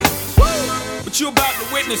you about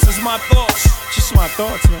to witness is my thoughts. Just my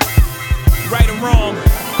thoughts, man. Right or wrong,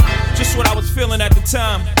 just what I was feeling at the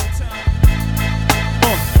time.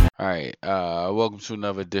 Alright, welcome to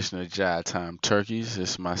another edition of Jive Time Turkeys.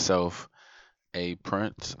 It's myself, A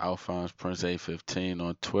Prince, Alphonse Prince A15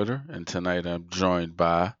 on Twitter, and tonight I'm joined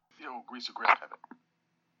by. Yo, Greaser Grandpa.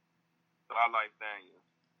 I like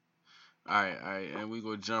Daniel. Alright, and we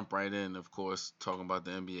gonna jump right in, of course, talking about the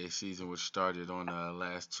NBA season, which started on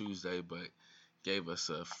last Tuesday, but gave us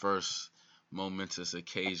a first momentous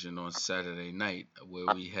occasion on Saturday night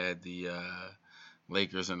where we had the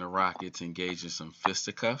Lakers and the Rockets engage in some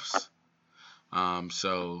fisticuffs.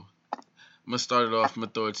 So I'm gonna start it off. I'm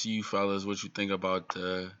gonna throw it to you, fellas. What you think about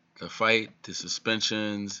the fight, the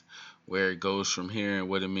suspensions, where it goes from here, and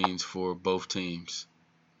what it means for both teams?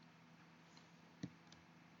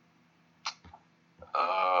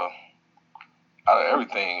 Out of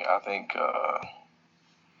everything, I think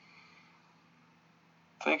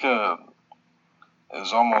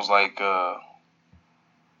it's almost like a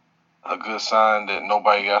good sign that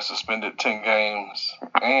nobody got suspended 10 games,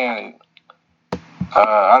 and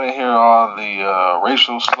I didn't hear all the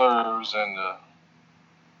racial slurs and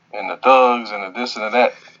the thugs and the this and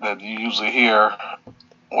the that you usually hear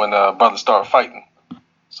when brothers start fighting.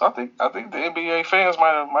 So I think the NBA fans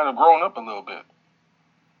might have grown up a little bit.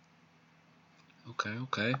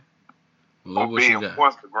 Okay. Lou, what being you got?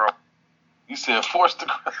 forced to grow. You said forced to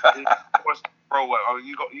grow. Forced to grow up.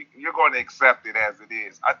 You're going to accept it as it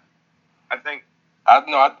is. I think. I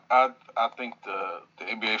think the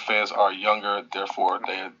NBA fans are younger, therefore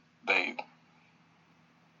they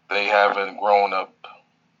haven't grown up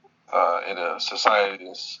in a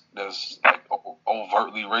society that's like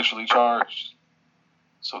overtly racially charged.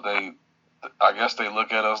 So I guess they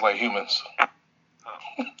look at us like humans.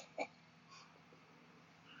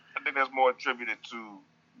 I think that's more attributed to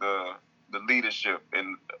the leadership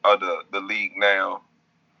in the league now.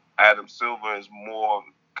 Adam Silver is more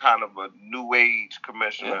kind of a new age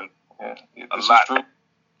commissioner. Yeah, this is true.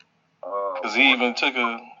 Because he even took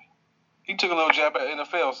a little jab at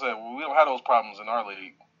NFL. Said, "Well, we don't have those problems in our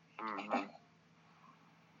league." Mm-hmm.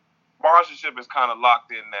 Sponsorship is kind of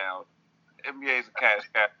locked in now. NBA is a cash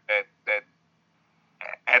cap that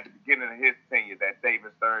at the beginning of his tenure that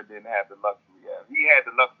David Stern didn't have the luxury of. He had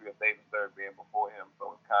the luxury of David Stern being before him,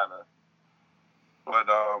 so it's kind of. But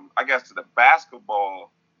I guess to the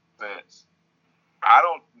basketball sense, I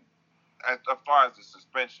don't. As far as the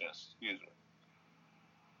suspensions,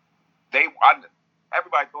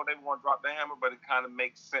 everybody thought they were going to drop the hammer, but it kind of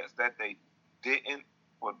makes sense that they didn't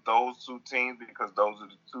for those two teams because those are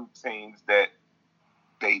the two teams that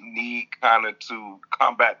they need kind of to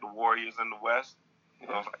combat the Warriors in the West.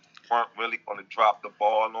 Weren't really going to drop the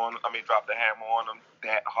hammer on them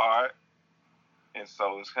that hard. And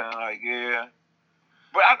so it's kind of like, yeah.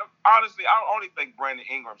 But honestly, I only think Brandon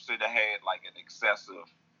Ingram should have had like an excessive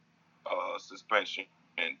suspension.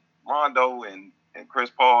 And Rondo and Chris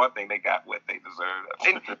Paul, I think they got what they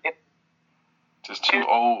deserved. Just too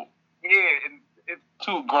old. Yeah, and it's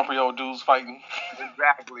two grumpy old dudes fighting.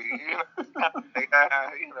 Exactly.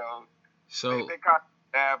 So they kind of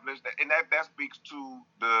established, and that speaks to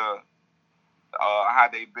the how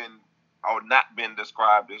they've been or not been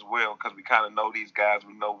described as well, because we kind of know these guys,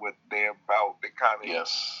 we know what they're about. They kind of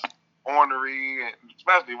ornery, and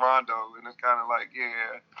especially Rondo, and it's kind of like,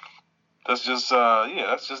 yeah. That's just,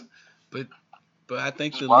 But I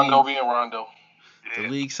think the Rondo league, being Rondo. The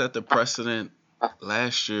league set the precedent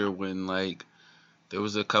last year when there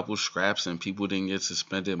was a couple scraps and people didn't get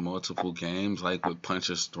suspended multiple games, with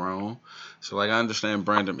punches thrown. So I understand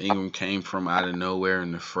Brandon Ingram came from out of nowhere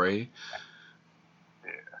in the fray.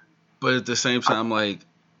 Yeah. But at the same time,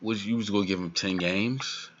 you was gonna give him 10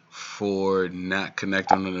 games for not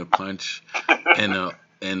connecting on the punch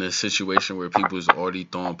in a situation where people is already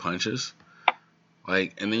throwing punches.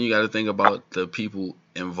 And then you got to think about the people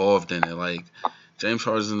involved in it. James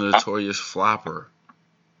Harden's a notorious flopper.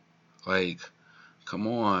 Come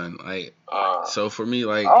on. So for me,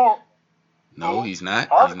 no, he's not.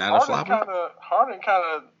 He's not a flopper. Harden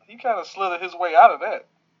kind of slid his way out of that.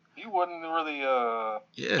 He wasn't really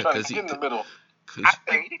trying to get in the middle. I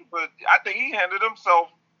think he handled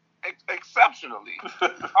himself exceptionally.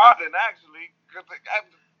 Harden actually,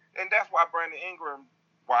 and that's why Brandon Ingram.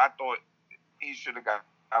 Why I thought he should have got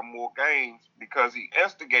more games, because he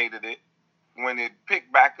instigated it. When it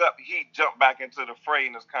picked back up, he jumped back into the fray,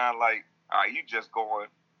 and it's kind of like, all right, you just going.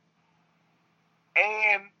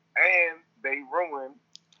 And they ruined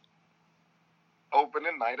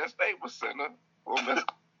opening night at Staples Center for Mr.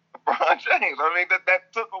 LeBron James. I mean,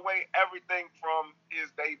 that took away everything from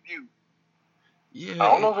his debut. Yeah.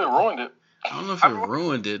 I don't know if it ruined it. I don't know if it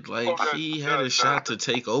ruined it. Like, he had a shot to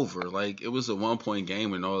take over. Like, it was a 1-point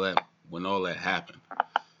game and all that when all that happened.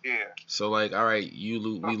 Yeah. So, like, all right, we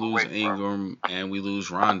lose Ingram and we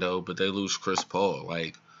lose Rondo, but they lose Chris Paul.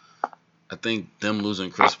 Like, I think them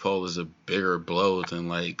losing Chris Paul is a bigger blow than,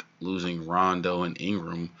 like, losing Rondo and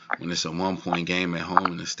Ingram when it's a 1-point game at home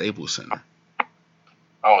in the Staples Center.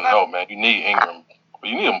 I don't know, man. You need Ingram.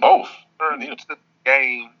 You need them both. The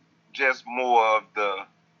game, just more of the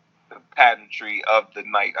pageantry of the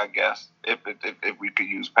night, I guess, if we could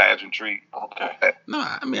use pageantry. Okay. No,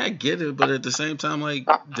 I mean, I get it, but at the same time, like,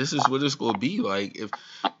 this is what it's going to be. Like, if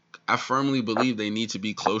I firmly believe they need to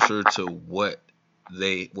be closer to what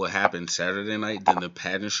happened Saturday night than the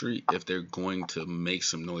pageantry if they're going to make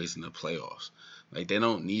some noise in the playoffs. Like, they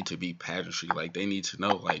don't need to be pageantry. Like, they need to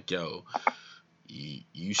know, like, yo,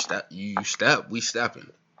 you step, we stepping.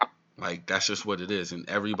 Like, that's just what it is. And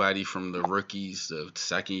everybody from the rookies, the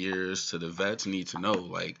second years to the vets need to know,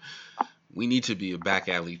 like, we need to be a back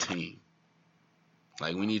alley team.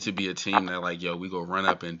 Like, we need to be a team that, like, yo, we go run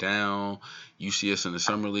up and down. You see us in the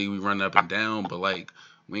summer league, we run up and down, but, like,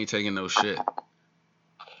 we ain't taking no shit.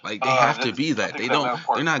 Like, they have to be that.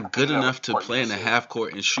 They're not good enough to play in the half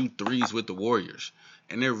court and shoot threes with the Warriors.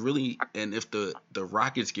 And if the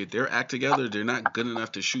Rockets get their act together, they're not good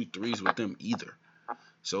enough to shoot threes with them either.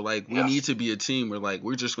 So, like, we need to be a team where, like,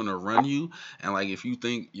 we're just going to run you. And, like, if you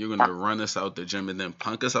think you're going to run us out the gym and then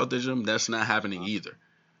punk us out the gym, that's not happening either.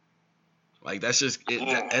 Like, that's just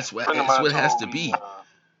it. That's what it has to be.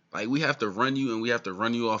 Like, we have to run you and we have to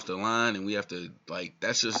run you off the line and we have to, like,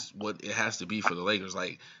 that's just what it has to be for the Lakers.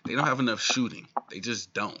 Like, they don't have enough shooting. They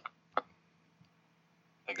just don't.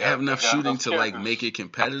 They have enough shooting to, like, make it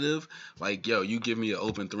competitive. Like, yo, you give me an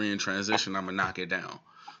open three in transition, I'm going to knock it down.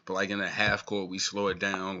 But, like, in the half court, we slow it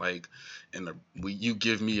down. Like, you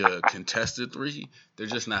give me a contested three, they're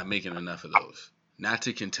just not making enough of those. Not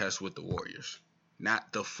to contest with the Warriors.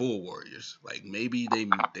 Not the full Warriors. Like, maybe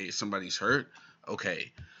somebody's hurt.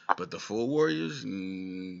 Okay. But the full Warriors,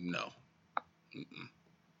 no. Mm-mm.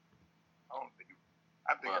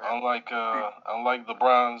 I think unlike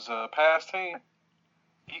LeBron's past team,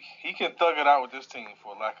 he can thug it out with this team,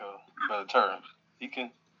 for lack of better terms. He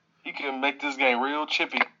can make this game real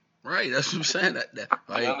chippy. Right, that's what I'm saying.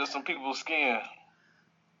 Like, under some people's skin.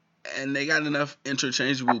 And they got enough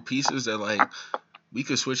interchangeable pieces that, like, we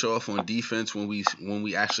could switch off on defense when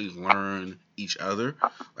we actually learn each other.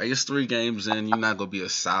 Like, it's 3 games in, you're not gonna be a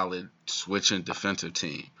solid switching defensive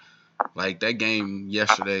team. Like, that game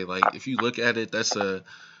yesterday, like, if you look at it, that's am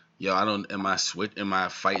I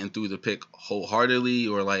fighting through the pick wholeheartedly,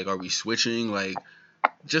 or, like, are we switching? Like,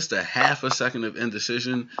 just a half a second of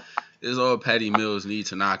indecision is all Patty Mills need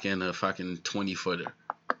to knock in a fucking 20-footer.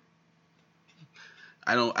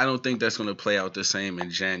 I don't think that's gonna play out the same in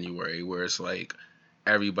January, where it's like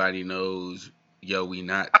everybody knows, yo,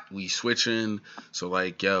 we switching. So,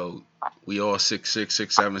 like, yo, we all 6'6",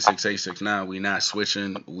 6'7", 6'8", 6'9". We not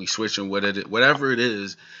switching. We switching whatever it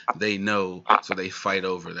is. They know, so they fight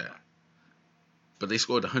over that. But they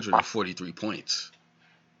scored 143 points.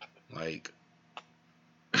 Like,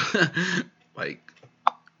 like.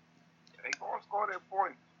 They gonna score their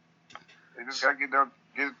points. They just gotta get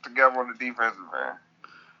it together on the defensive end.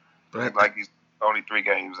 But like he's only 3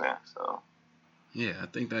 games in, so. Yeah, I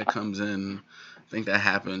think that comes in. I think that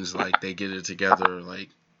happens. Like, they get it together. Like,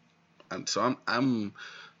 I'm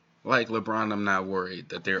like LeBron. I'm not worried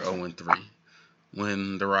that they're 0-3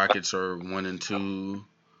 when the Rockets are 1-2.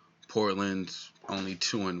 Portland's only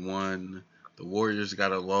 2-1. The Warriors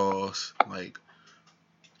got a loss. Like,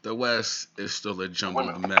 the West is still a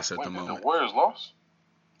jumbled mess at the moment. The Warriors lost?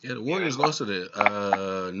 Yeah, the Warriors lost to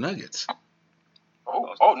the Nuggets.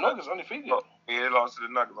 Oh, Nuggets undefeated. Yeah, they lost to the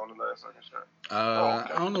Nuggets on the last second shot.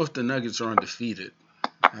 I don't know if the Nuggets are undefeated.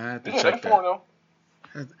 I have to check that.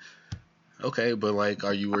 4-0. Okay, but, like,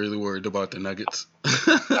 are you really worried about the Nuggets?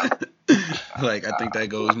 Like, I think that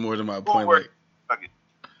goes more to my point. Like,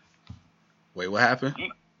 wait, what happened?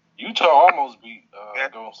 Utah almost beat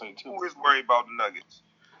Golden State too. Who is worried about the Nuggets?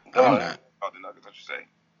 I'm not. About the Nuggets, I should say.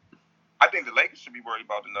 I think the Lakers should be worried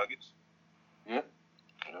about the Nuggets. Yeah.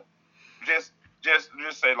 Just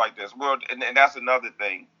say it like this. Well, and that's another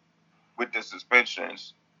thing with the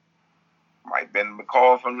suspensions. Might have been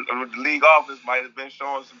McCall from the league office might have been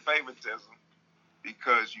showing some favoritism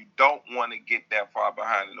because you don't want to get that far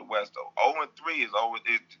behind in the West. Though 0-3 is always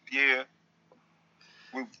yeah.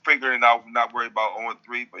 We're figuring out. We're not worried about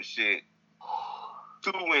 0-3, but shit,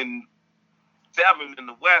 2-7 in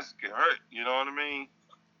the West can hurt. You know what I mean?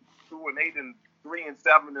 2-8 and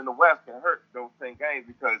 3-7 in the West can hurt those 10 games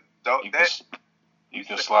because you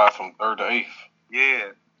can slide from 3rd to 8th.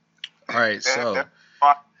 Yeah. All right, so The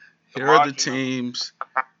here are the margin of- teams.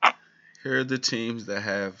 Here are the teams that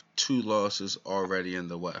have 2 losses already in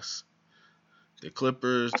the West. The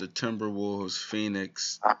Clippers, the Timberwolves,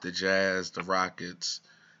 Phoenix, the Jazz, the Rockets,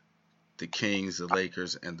 the Kings, the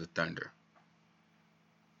Lakers, and the Thunder.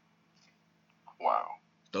 Wow.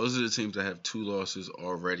 Those are the teams that have 2 losses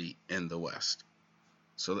already in the West.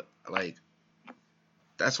 So, like,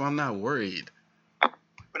 that's why I'm not worried.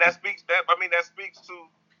 But that speaks to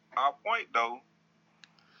our point though.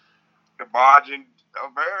 The margin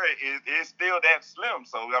of error is still that slim.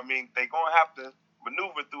 So I mean they're gonna have to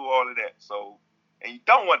maneuver through all of that. So and you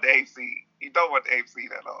don't want the AC. You don't want the AC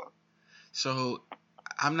at all. So,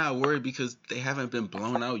 I'm not worried because they haven't been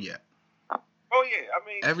blown out yet. Oh yeah, I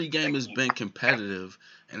mean Every game has been competitive,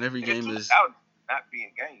 and every game has not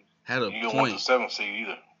being games. had a You don't want the point. 7th seed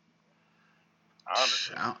either.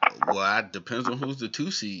 Honestly. Well, it depends on who's the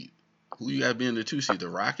 2 seed. Who you got being the 2 seed? The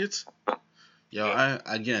Rockets? Yo, Yeah.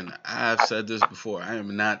 I've said this before. I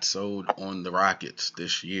am not sold on the Rockets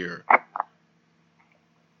this year.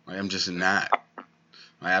 Like, I'm just not.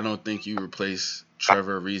 Like, I don't think you replace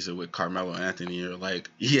Trevor Ariza with Carmelo Anthony. You're like,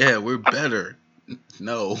 yeah, we're better.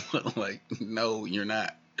 No, like, no, you're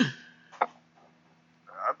not. I'm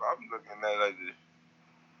looking at like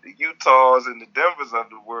the Utahs and the Denvers of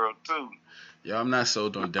the world too. Yo, I'm not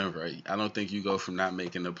sold on Denver. I don't think you go from not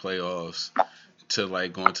making the playoffs to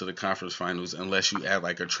like going to the conference finals unless you add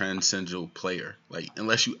like a transcendental player. Like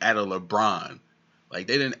unless you add a LeBron. Like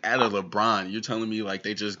they didn't add a LeBron. You're telling me like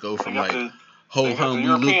they just go from like ho hum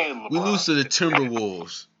we lose to the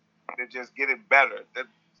Timberwolves. They're just getting better. The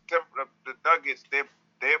Nuggets, their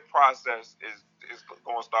process is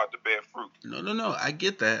going to start to bear fruit. No. I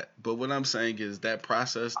get that, but what I'm saying is that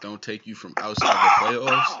process don't take you from outside the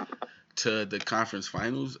playoffs to the conference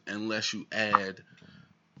finals unless you add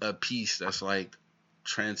a piece that's like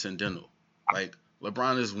transcendental. Like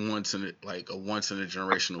LeBron is a once in a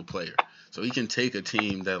generational player. So he can take a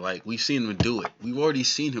team that like we've seen him do it. We've already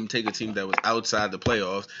seen him take a team that was outside the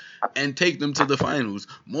playoffs and take them to the finals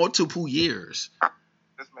multiple years.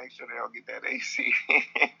 Just make sure they don't get that AC.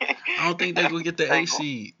 I don't think they're gonna get the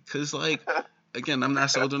AC because like again, I'm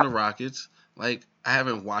not sold on the Rockets. Like I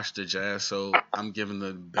haven't watched the Jazz, so I'm giving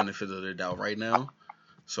the benefit of the doubt right now.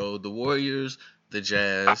 So the Warriors, the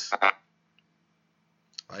Jazz,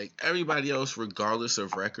 like everybody else, regardless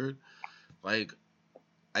of record, like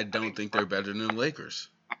I don't think they're better than the Lakers.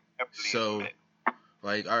 So,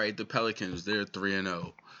 like, all right, the Pelicans, they're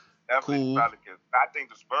 3-0. Cool. Pelicans. I think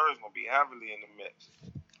the Spurs gonna be heavily in the mix.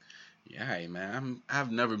 Yeah, hey, man,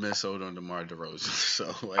 I've never been sold on DeMar DeRozan.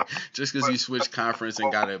 So, like, just because he switched conference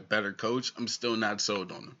and got a better coach, I'm still not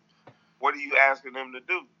sold on him. What are you asking him to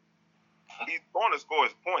do? He's going to score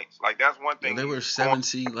his points. Like that's one thing. Well, they were 7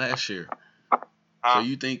 seed last year. So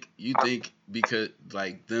you think because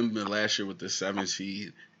like them last year with the 7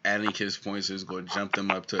 seed, adding his points is going to jump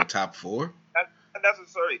them up to the top 4? Not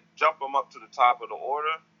necessarily jump them up to the top of the order,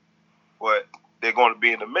 but they're going to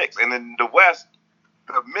be in the mix. And in the West,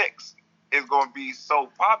 the mix is going to be so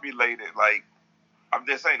populated. Like I'm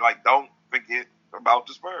just saying, like don't forget about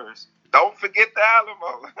the Spurs. Don't forget the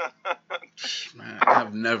Alamo. Man,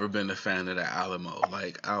 I've never been a fan of the Alamo.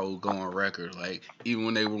 Like, I'll go on record. Like, even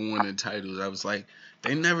when they were winning titles, I was like,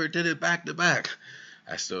 they never did it back to back.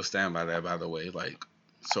 I still stand by that, by the way. Like,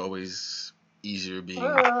 it's always easier being.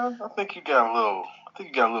 I think you got a little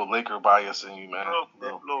Laker bias in you, man.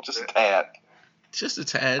 Just a tad. Just a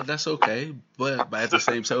tad. That's okay. But at the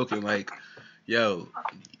same token, like, yo,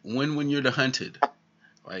 when you're the hunted,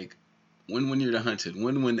 like. When you're the hunted,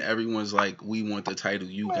 when everyone's like, we want the title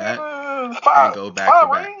you got, and go back to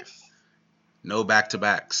back. No back to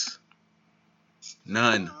backs.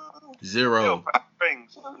 None. 0.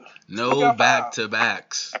 No back to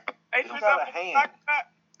backs.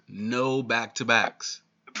 No back to backs.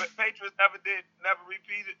 The Patriots never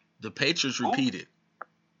repeated. The Patriots repeated.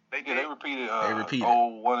 They repeated. They repeated.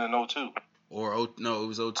 01 and 02. No, it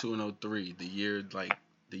was 02 and 03.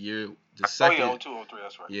 The second. Oh, yeah, 02, 03,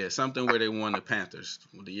 that's right. Yeah, something where they won the Panthers.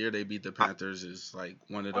 The year they beat the Panthers is like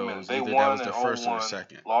one of those. They either won that was the first or the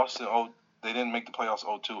second. Lost in they didn't make the playoffs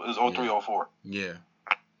 02. It was 03, 04. Yeah.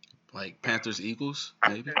 Like Panthers Eagles,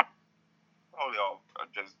 maybe?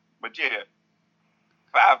 But yeah.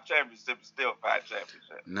 5 championships, still 5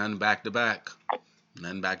 championships. None back to back.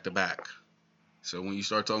 So when you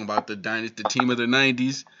start talking about the team of the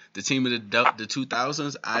 90s, the team of the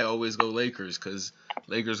 2000s, I always go Lakers because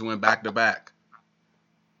Lakers went back to back.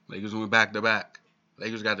 Lakers got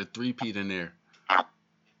a 3-peat in there.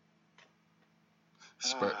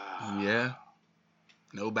 Yeah.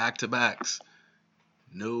 No back to backs.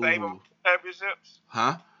 No. Same championships.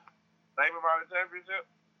 Huh? around the championship?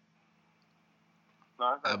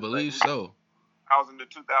 No, I believe so. 2000 to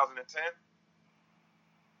 2010.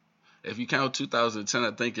 If you count 2010,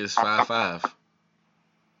 I think it's 5-5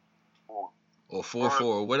 or 4-4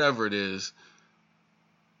 or whatever it is.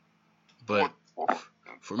 But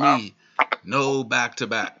for me, no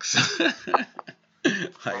back-to-backs.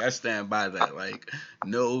 Like I stand by that. Like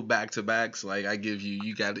no back-to-backs. Like I give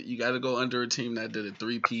you got to go under a team that did a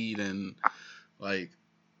 3-peat and like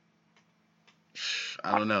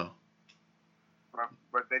I don't know.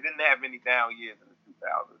 But they didn't have any down years in the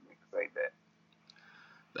 2000s. We can say that.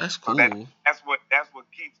 That's cool. So that's what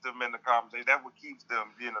keeps them in the conversation. That's what keeps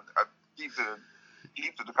them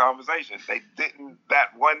keeps it the conversation. They didn't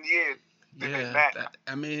that 1 year.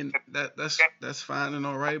 That's fine and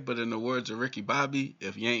all right. But in the words of Ricky Bobby,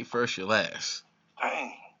 if you ain't first, you're last.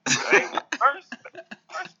 Dang. First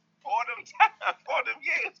for them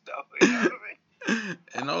years though. You know what I mean?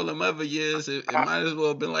 And all them other years, it might as well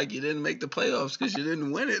have been like you didn't make the playoffs because you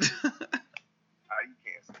didn't win it. You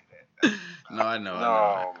can't say that. No, I know.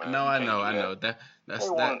 I know. That's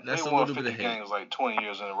a little bit of hate. Games like 20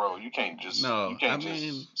 years in a row. You can't just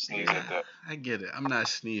sneeze at that. I get it. I'm not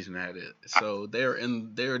sneezing at it. So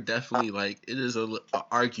they're definitely like it is a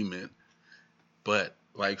argument, but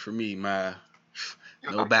like for me,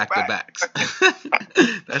 no back-to-backs.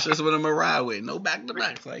 That's just what I'm gonna ride with. No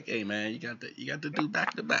back-to-backs. Like, hey man, you got to do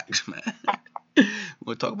back-to-backs, man.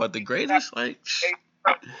 We'll talk about the greatest, like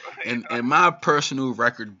in my personal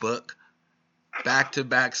record book,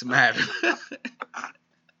 back-to-backs matter.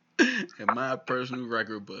 In my personal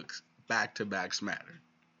record books, back-to-backs matter.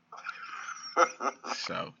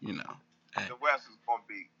 So, you know. The West is gonna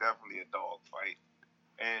be definitely a dog fight.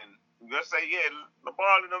 And we're gonna say,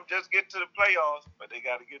 LeBron and them just get to the playoffs, but they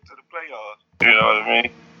gotta get to the playoffs. You know what I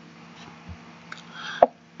mean?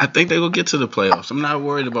 I think they will get to the playoffs. I'm not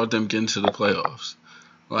worried about them getting to the playoffs.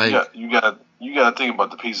 Like you gotta think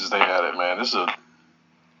about the pieces they had it, man. It's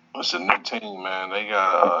a new team, man. They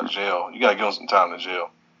got jail. You gotta give them some time to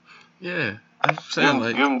jail. Yeah, I'm saying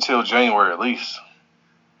give them till January at least.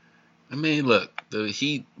 I mean, look, the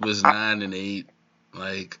Heat was 9-8.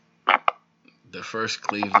 Like the first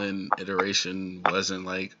Cleveland iteration wasn't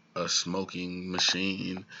like a smoking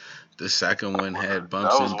machine. The second one had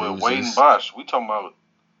bumps and bruises. That was with Wade and Bosh. We talking about.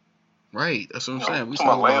 Right, that's what I'm saying. We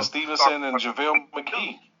talking about Lance Stevenson and JaVale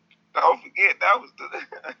McGee. Don't forget, that was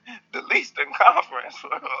the Eastern Conference.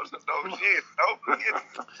 Don't forget.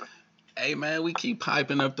 Hey, man, we keep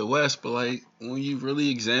hyping up the West, but, like, when you really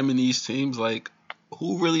examine these teams, like,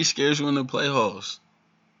 who really scares you in the playoffs?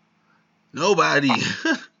 Nobody.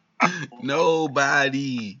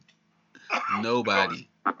 Nobody.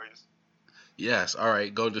 Yes, all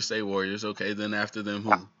right, Golden State Warriors. Okay, then after them,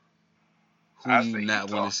 who? Who do you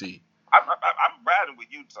not want to see? I'm riding with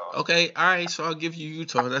Utah. Okay, all right, so I'll give you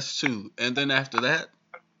Utah. That's 2. And then after that?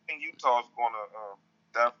 I think Utah's going to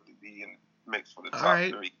definitely be in the mix for the top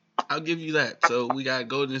 3. I'll give you that. So we got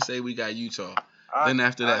Golden State, we got Utah. Then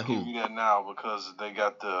after that, who? I'll give you that now because they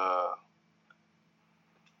got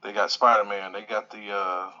Spider-Man. They got the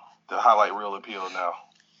highlight reel appeal now.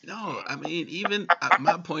 No, I mean, even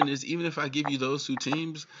my point is, even if I give you those 2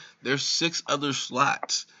 teams, there's 6 other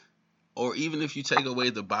slots. Or even if you take away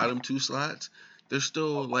the bottom 2 slots, there's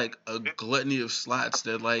still like a gluttony of slots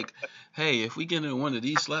that like, hey, if we get in one of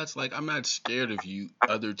these slots, like I'm not scared of you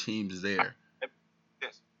other teams there.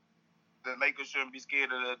 Yes. The Lakers shouldn't be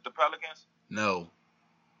scared of the Pelicans? No.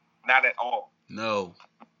 Not at all. No.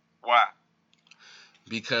 Why?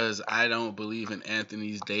 Because I don't believe in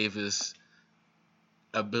Anthony Davis'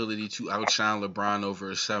 ability to outshine LeBron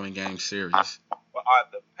over a 7-game series. Well, are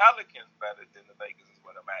the Pelicans better than the Lakers is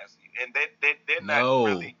what I'm asking. And they're not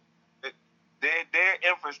really.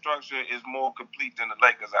 Their infrastructure is more complete than the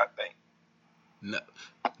Lakers, I think. No.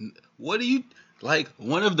 What do you like?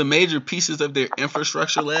 One of the major pieces of their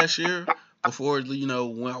infrastructure last year, before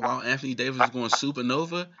while Anthony Davis was going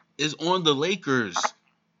supernova, is on the Lakers.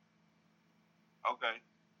 Okay.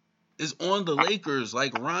 Is on the Lakers.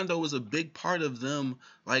 Like Rondo was a big part of them,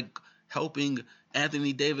 like helping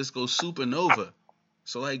Anthony Davis go supernova.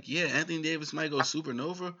 So like, yeah, Anthony Davis might go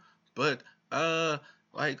supernova, but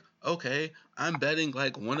like, okay, I'm betting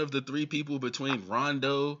like one of the 3 people between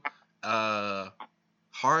Rondo,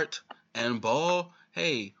 Hart, and Ball.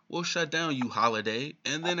 Hey, we'll shut down you, Holiday.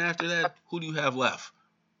 And then after that, who do you have left?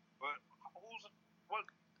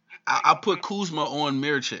 I'll put Kuzma on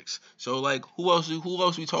Mirotić. So like, who else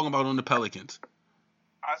we talking about on the Pelicans?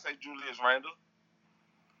 I say Julius Randle.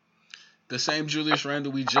 The same Julius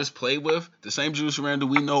Randle we just played with, the same Julius Randle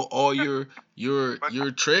we know all your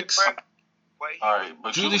tricks. All right,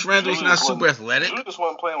 but Julius Randle's not super athletic. Julius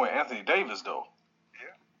wasn't playing with Anthony Davis though.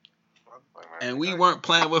 And we weren't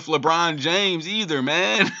playing with LeBron James either,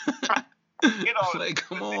 man. Like,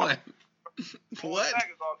 come on. What?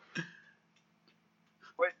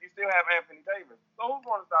 But you still have Anthony Davis. So who's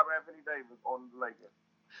going to stop Anthony Davis on the Lakers?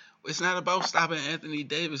 It's not about stopping Anthony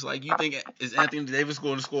Davis. Like, you think, is Anthony Davis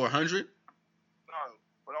going to score 100?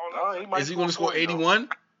 No. Is he going to score 81?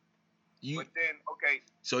 But then, okay.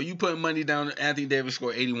 So you putting money down that Anthony Davis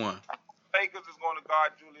score 81? Lakers is going to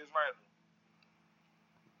guard Julius Randle.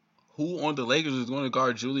 Who on the Lakers is going to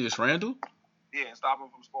guard Julius Randle? Yeah, and stop him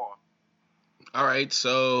from scoring. All right,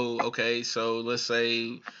 so let's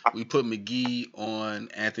say we put McGee on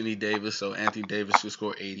Anthony Davis, so Anthony Davis will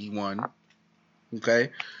score 81.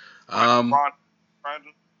 Okay. LeBron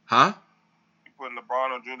Randle? Huh? You putting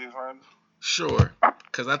LeBron on Julius Randle? Sure.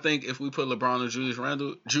 Because I think if we put LeBron on Julius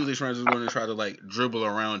Randle's going to try to, like, dribble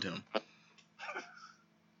around him.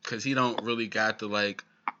 Because he don't really got the, like,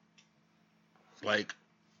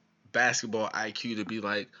 basketball IQ to be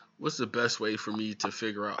like, what's the best way for me to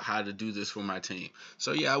figure out how to do this for my team?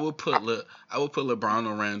 So yeah, I would put LeBron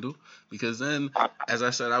on Randle, because then, as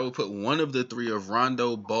I said, I would put one of the three of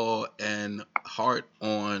Rondo, Ball, and Hart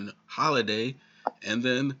on Holiday, and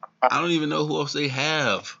then I don't even know who else they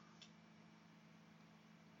have.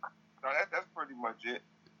 No, that's pretty much it.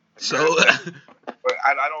 So, but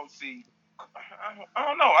I don't see. I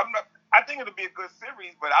don't know. I think it'll be a good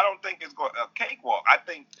series, but I don't think it's going a cakewalk. I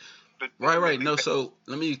think. Right. No, so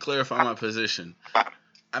let me clarify my position.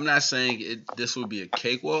 I'm not saying this will be a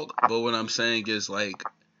cakewalk, but what I'm saying is, like,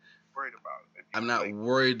 Worried about it. I'm not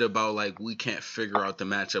worried about, like, we can't figure out the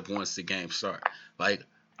matchup once the game starts. Like,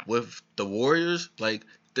 with the Warriors, like,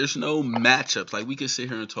 there's no matchups. Like, we could sit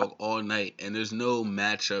here and talk all night, and there's no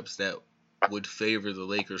matchups that would favor the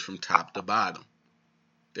Lakers from top to bottom.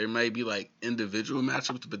 There might be, like, individual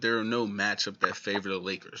matchups, but there are no matchup that favor the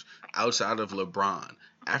Lakers outside of LeBron.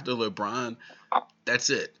 After LeBron, that's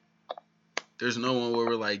it. There's no one where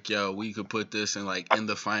we're like, yo, we could put this in, like, in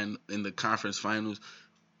the conference finals,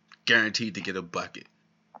 guaranteed to get a bucket.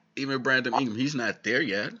 Even Brandon Ingram, he's not there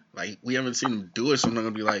yet. Like, we haven't seen him do it, so I'm not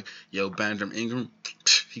gonna be like, yo, Brandon Ingram,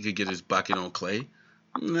 he could get his bucket on Clay.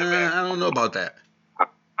 Nah, I don't know about that. How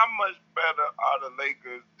much better are the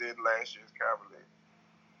Lakers than last year's Cavaliers?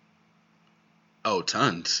 Oh,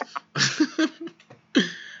 tons.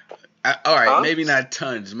 All right, maybe not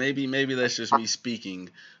tons. Maybe that's just me speaking,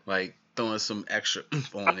 like, throwing some extra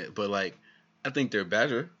oomph on it. But, like, I think they're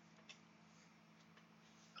better.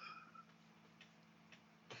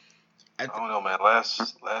 I don't know, man. Last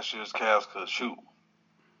year's Cavs could shoot.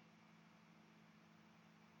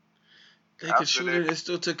 They could shoot it. It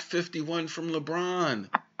still took 51 from LeBron.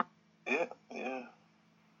 Yeah.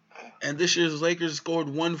 And this year's Lakers scored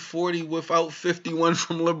 140 without 51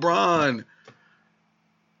 from LeBron.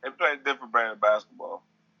 They play a different brand of basketball.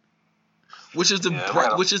 Which is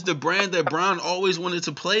the brand that Bron always wanted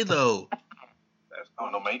to play, though. I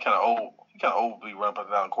don't know, man. He kind of old. He kind of old to be running up and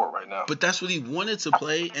down court right now. But that's what he wanted to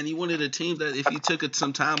play, and he wanted a team that if he took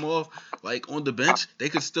some time off, like on the bench, they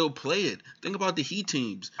could still play it. Think about the Heat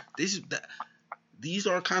teams. These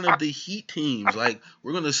are kind of the Heat teams. Like,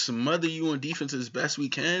 we're going to smother you on defense as best we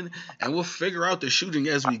can, and we'll figure out the shooting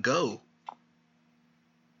as we go.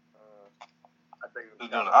 I think they're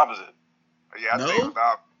doing the opposite. Yeah, I think it's the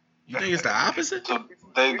opposite. You think it's the opposite? So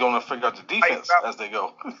they're going to figure out the defense as they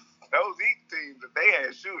go. Those Heat teams, if they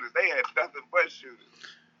had shooters, they had nothing but shooters.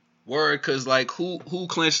 Word, because, like, who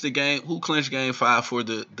clinched the game? Who clinched Game 5 for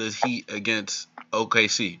the Heat against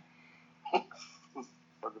OKC? Was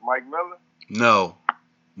it Mike Miller? No.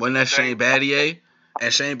 Wasn't that Shane Battier?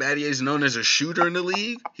 And Shane Battier is known as a shooter in the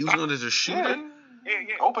league? He was known as a shooter?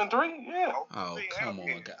 Yeah. Open three? Yeah. Oh, come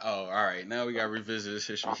on. Oh, all right. Now we got to revisit this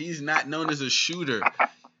history. He's not known as a shooter.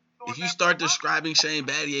 If you start describing Shane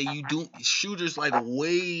Battier, shooters, like,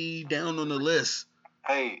 way down on the list.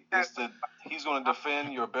 Hey, he's going to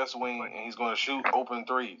defend your best wing, and he's going to shoot open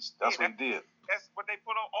threes. That's what he did. That's what they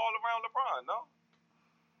put on all around LeBron, no?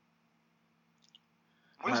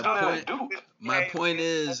 My point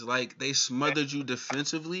is, like, they smothered you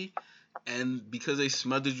defensively, and because they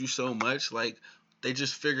smothered you so much, like, they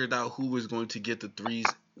just figured out who was going to get the threes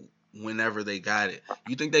whenever they got it.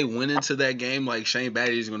 You think they went into that game like Shane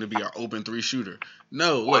Battier is going to be our open three shooter?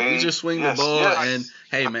 No, look, we just swing the ball, and,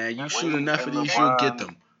 hey, man, you shoot enough of these, you'll get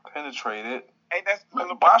them. Penetrated. Hey, that's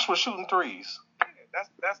Bosh was shooting threes.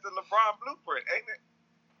 That's the LeBron blueprint, ain't it?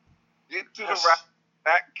 Get to the right,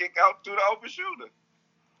 back, kick out to the open shooter.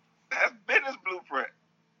 That's been his blueprint.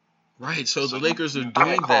 Right, so the Lakers are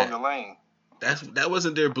doing that. That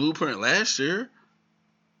wasn't their blueprint last year.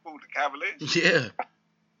 Who, the Cavaliers? Yeah.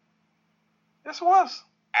 Yes, it was.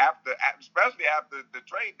 Especially after the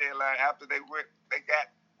trade deadline, after they got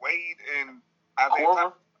Wade and Isaiah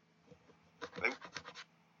Korver. Thomas.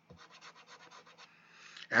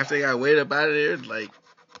 After they got Wade up out of there, like,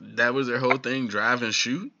 that was their whole thing, drive and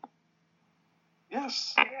shoot?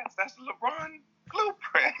 Yes. Yes, that's the LeBron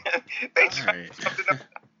blueprint. They tried Right. something else.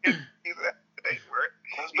 They work.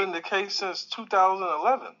 That's been the case since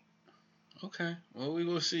 2011. Okay. Well, we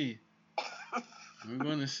will see. We're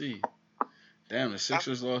going to see. Damn, the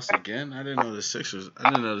Sixers lost again? I didn't know the Sixers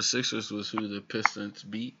was who the Pistons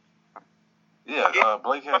beat. Yeah,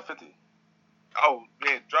 Blake had 50. Oh,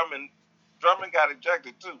 yeah, Drummond got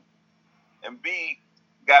ejected too. And B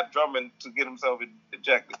got Drummond to get himself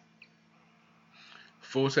ejected.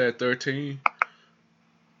 Fultz had 13.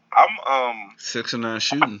 I'm 6 of 9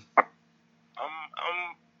 shooting.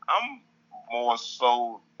 I'm more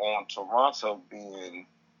so on Toronto being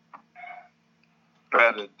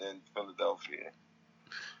better than Philadelphia.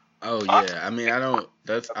 Oh yeah, I mean I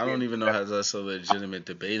don't even know how that's a legitimate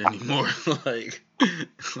debate anymore. like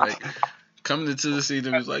coming into the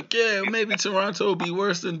season was like, yeah, maybe Toronto will be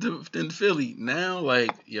worse than Philly. Now,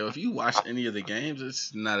 like, yo, if you watch any of the games,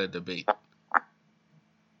 it's not a debate.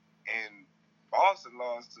 And Boston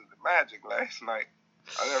lost to the Magic last night.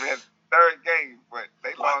 I never had the third game, but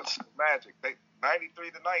they lost to the Magic. They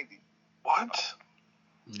 93-90. What?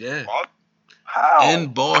 Yeah. Boston, How? In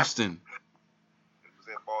Boston. it was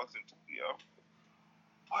in Boston too, yo.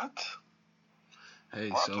 What?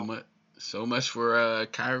 Hey, so much for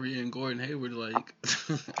Kyrie and Gordon Hayward, like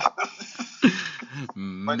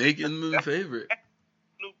making them the favorite.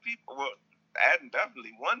 New people, well, adding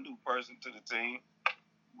definitely one new person to the team,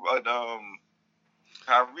 but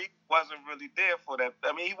Kyrie wasn't really there for that.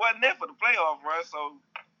 I mean, he wasn't there for the playoff run, so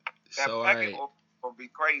that packet will be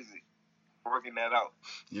crazy working that out.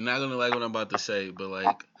 You're not gonna like what I'm about to say, but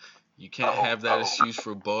like, you can't have that excuse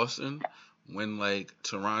for Boston when like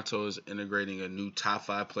Toronto is integrating a new top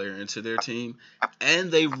 5 player into their team,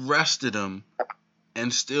 and they rested him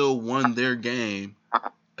and still won their game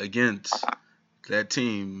against that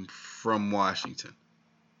team from Washington.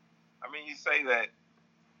 I mean, you say that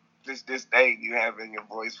this day you have in your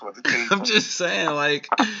voice for the team. I'm just saying, like,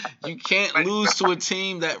 you can't lose to a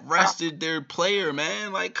team that rested their player,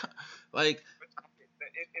 man. Like. It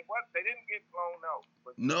was, they didn't get blown out.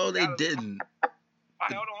 But No, they didn't.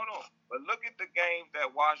 Hold on. But look at the games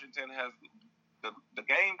that Washington has. The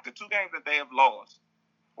 2 games that they have lost.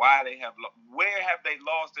 Where have they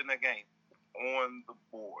lost in the game? On the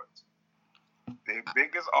boards. Their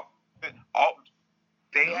biggest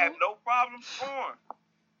they had no problem scoring.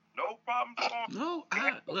 No problem scoring. No,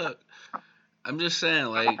 look. I'm just saying,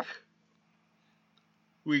 like,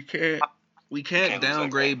 we can't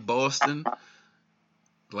downgrade Boston,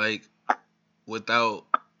 like, without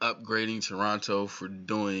upgrading Toronto for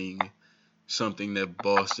doing something that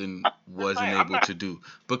Boston wasn't able to do.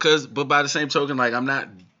 But by the same token, like, I'm not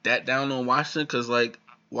that down on Washington because, like,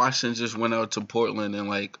 Washington just went out to Portland and,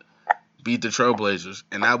 like, beat the Trailblazers.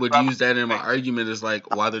 And I would use that in my argument as,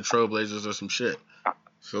 like, why the Trailblazers are some shit.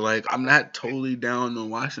 So, like, I'm not totally down on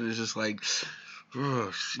Washington. It's just like,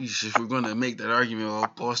 oh, sheesh, if we're going to make that argument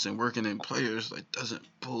about Boston working in players, like, doesn't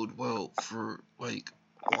bode well for, like,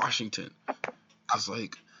 Washington. Because,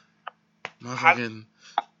 like, motherfucking,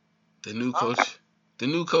 the new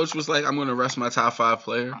coach was like, I'm going to rest my top 5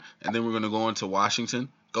 player, and then we're going to go into Washington.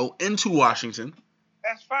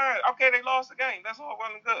 That's fine. Okay, they lost the game. That's all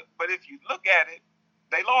well and good. But if you look at it,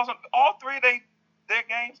 they lost all 3 of their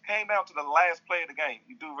games came down to the last play of the game.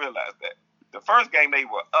 You do realize that. The first game they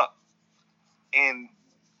were up. And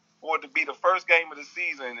for it to be the first game of the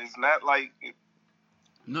season, it's not like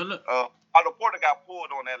No. Otto Porter got pulled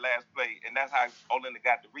on that last play, and that's how Olynyk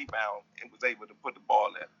got the rebound and was able to put the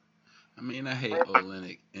ball in. I mean, I hate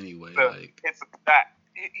Olynyk anyway. So like, it's a shot.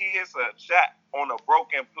 He hits a shot on a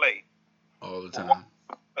broken play all the time.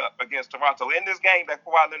 Against Toronto. In this game that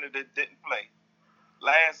Kawhi Leonard didn't play.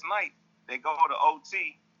 Last night, they go to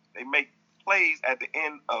OT. They make plays at the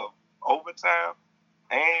end of overtime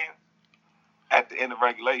and at the end of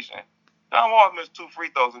regulation. John Wall missed 2 free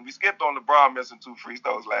throws, and we skipped on LeBron missing 2 free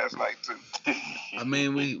throws last night too. I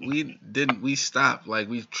mean, we stopped. Like,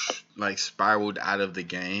 we spiraled out of the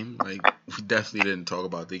game. Like, we definitely didn't talk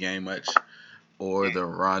about the game much or the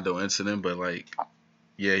Rondo incident, but like,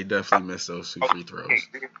 yeah, he definitely missed those 2 free throws.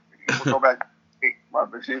 We'll go back.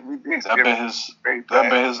 That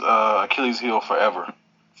been his Achilles heel forever.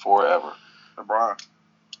 LeBron.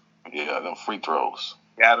 Yeah, them free throws.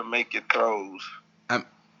 Gotta make your throws.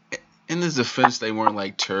 In his defense, they weren't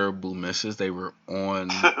like terrible misses. They were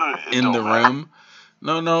on in the rim,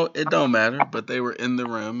 No, it don't matter. But they were in the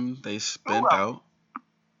rim. They spent out.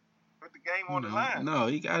 Put the game on the line. No,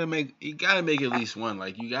 you gotta make at least one.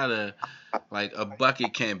 Like you gotta, like a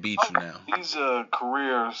bucket can't beat you now. He's a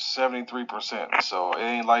career 73%, so it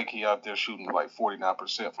ain't like he out there shooting like 49%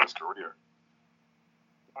 for his career.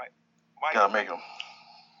 Mike, gotta make him.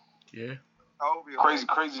 Yeah.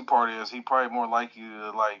 Crazy part is he probably more likely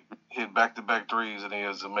to like hit back-to-back threes than he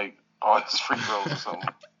is to make all his free throws or something.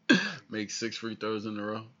 Make 6 free throws in a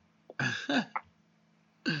row.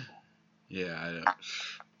 Yeah,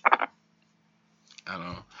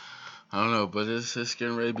 I don't know, but it's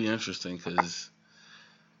getting ready to be interesting because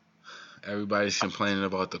everybody's complaining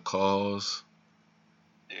about the calls.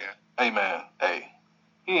 Yeah. Hey man,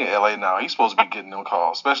 he in LA now. He's supposed to be getting them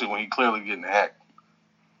calls, especially when he clearly getting hacked.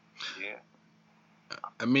 Yeah.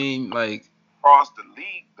 I mean, like across the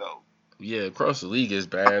league though. Yeah, across the league is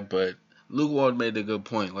bad, but Luke Ward made a good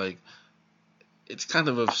point. Like, it's kind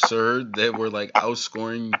of absurd that we're like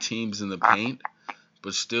outscoring teams in the paint,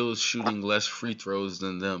 but still shooting less free throws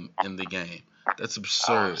than them in the game. That's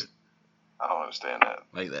absurd. I don't understand that.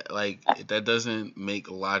 Like that doesn't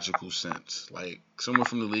make logical sense. Like, someone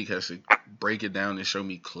from the league has to break it down and show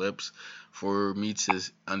me clips for me to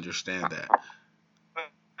understand that.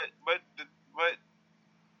 But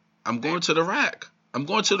I'm going to the rack.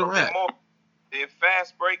 They're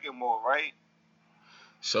fast breaking more, right?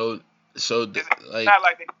 So it's like not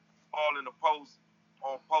like they all in the post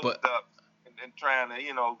on post ups and trying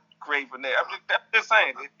to create for that. I'm just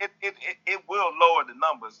saying it will lower the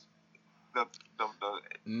numbers.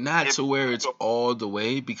 Not to where it's all the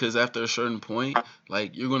way, because after a certain point,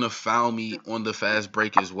 like, you're gonna foul me on the fast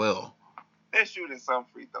break as well. They're shooting some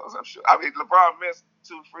free throws, I'm sure. I mean, LeBron missed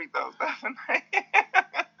 2 free throws definitely.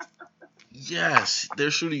 Yes,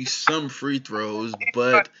 they're shooting some free throws,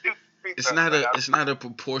 but it's not a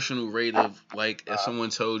proportional rate of, like, if someone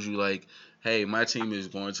told you, like, hey, my team is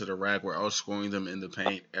going to the rack, we're outscoring them in the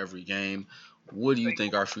paint every game, what do you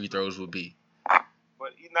think our free throws would be?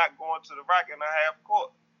 But he's not going to the rack in a half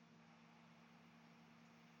court.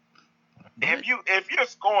 If you're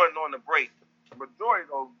scoring on the break, the majority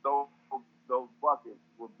of those buckets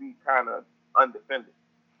will be kind of undefended,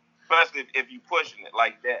 especially if you're pushing it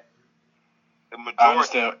like that. The majority. I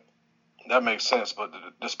understand. That makes sense, but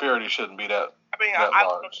the disparity shouldn't be that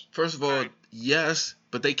large. First of all, yes,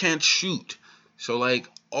 but they can't shoot. So, like,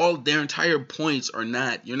 all their entire points are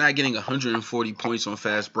not. You're not getting 140 points on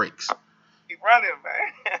fast breaks. Keep running,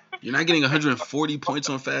 man. You're not getting 140 points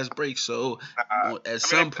on fast breaks. So, at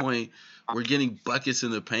some point, we're getting buckets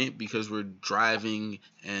in the paint because we're driving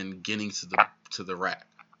and getting to the rack.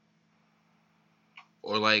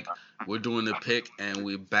 Or, like, we're doing the pick and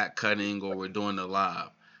we're back cutting, or we're doing the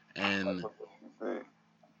lob. And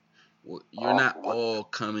you're not all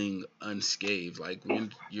coming unscathed. Like,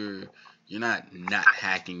 you're not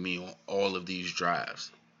hacking me on all of these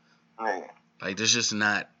drives. Like, there's just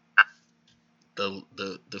not the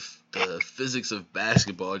physics of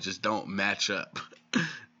basketball just don't match up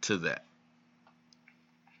to that.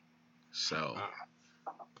 So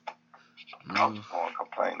I'm just going to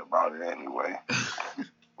complain about it anyway,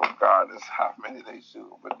 regardless how many they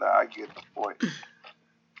shoot. But now I get the point.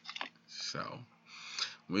 So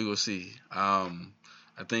we will see. I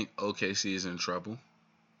think OKC is in trouble.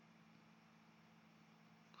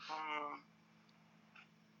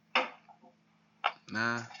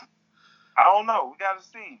 Nah. I don't know. We got to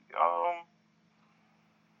see.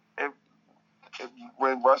 If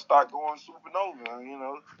when Russ start going supernova,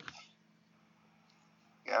 you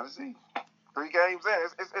got to see. 3 games in,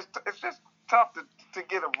 it's just tough to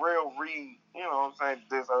get a real read. You know what I'm saying?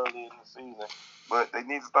 This early in the season, but they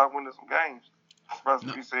need to start winning some games.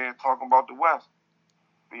 Especially we said talking about the West,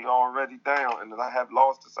 be already down, and then I have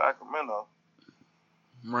lost to Sacramento.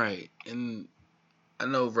 Right, and I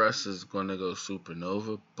know Russ is going to go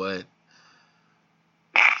supernova, but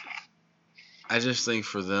I just think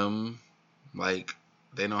for them, like,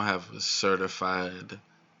 they don't have a certified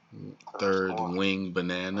third wing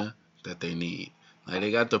banana that they need. Like,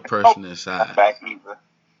 they got the person inside. Back either.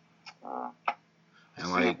 And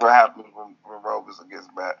see like, what happens when Roberson gets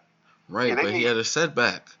back. Right, but he had a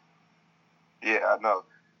setback. Yeah, I know.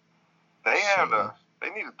 They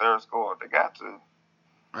need a third scorer. They got to.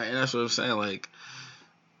 Right, and that's what I'm saying. Like,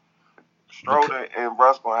 Schroeder and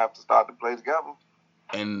Russ gonna have to start to play together.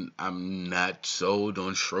 And I'm not sold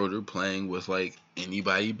on Schroeder playing with, like,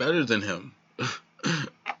 anybody better than him.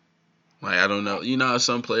 Like, I don't know. You know how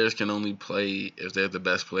some players can only play if they're the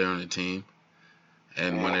best player on the team?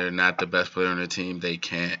 And when they're not the best player on the team, they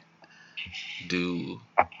can't do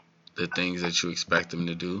the things that you expect them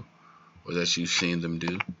to do or that you've seen them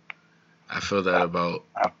do. I feel that about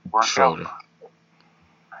Work Schroeder.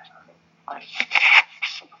 out.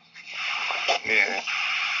 Yeah.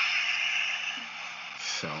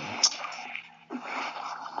 So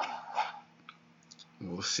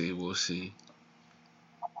we'll see.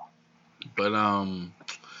 But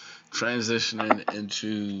transitioning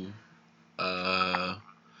into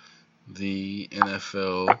the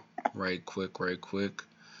NFL right quick.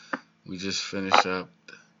 We just finished up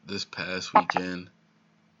this past weekend.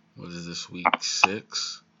 What is this, week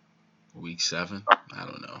 6? Week 7? I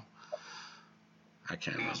don't know. I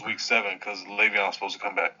can't remember. It was week 7 because Le'Veon's supposed to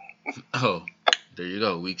come back. Oh, there you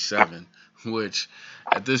go, week 7. Which,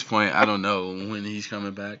 at this point, I don't know when he's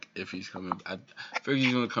coming back. If he's coming, I figure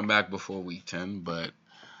he's gonna come back before week 10. But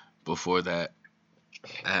before that,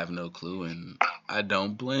 I have no clue, and I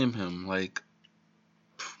don't blame him. Like,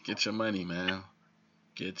 get your money, man.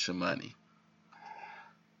 Get your money.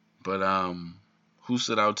 But who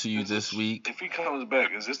stood out to you this week? If he comes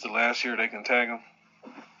back, is this the last year they can tag him?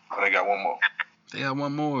 Or they got one more? They got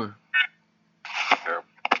one more. Terrible.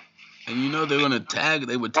 And you know they would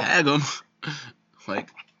tag him. Like,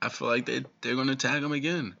 I feel like they're gonna tag him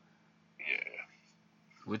again. Yeah.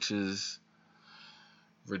 Which is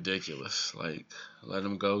ridiculous. Like, let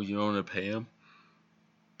him go. You don't want to pay him.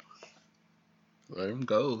 Let him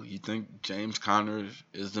go. You think James Conner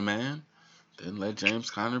is the man? Then let James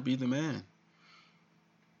Conner be the man.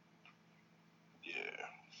 Yeah.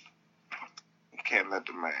 You can't let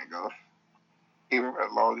the man go. Even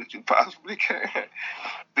as long as you possibly can.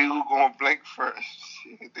 See who's going to blink first.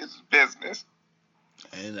 This is business.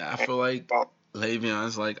 And I feel like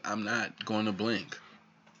Le'Veon's like, I'm not going to blink.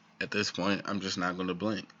 At this point, I'm just not going to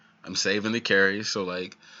blink. I'm saving the carries, so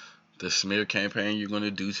like the smear campaign you're going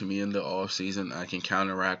to do to me in the off season, I can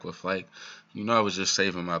counteract with like, I was just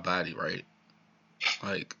saving my body, right?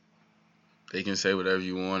 Like, they can say whatever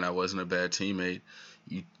you want. I wasn't a bad teammate.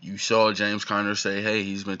 You saw James Conner say, hey,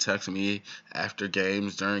 he's been texting me after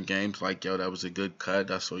games, during games, like, yo, that was a good cut.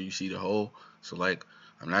 That's where you see the hole. So, like,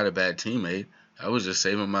 I'm not a bad teammate. I was just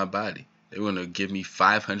saving my body. They were going to give me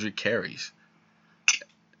 500 carries.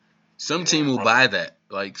 Some team will buy that.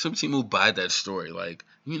 Like, some team will buy that story. Like,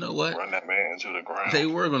 you know what? Run that man into the ground. They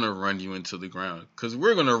were going to run you into the ground. Because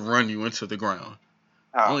we're going to run you into the ground.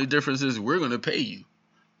 Only difference is we're going to pay you.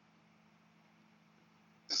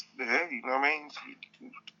 Yeah, you know what I mean?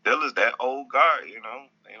 Still is that old guard, you know?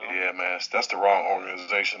 Yeah, man. That's the wrong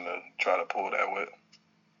organization to try to pull that with.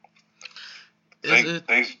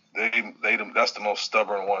 That's the most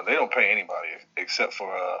stubborn one. They don't pay anybody except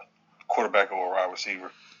for a quarterback or a wide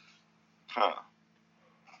receiver. Huh.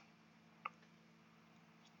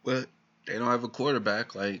 But they don't have a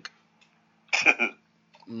quarterback. Like, I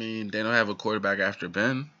mean, they don't have a quarterback after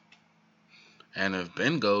Ben. And if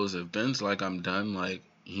Ben's like, I'm done, like,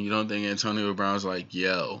 you don't think Antonio Brown's like,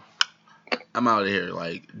 yo, I'm out of here.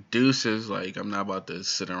 Like, deuces, like, I'm not about to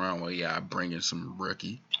sit around like, yeah, I bring in some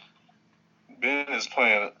rookie. Ben is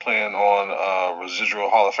playing on residual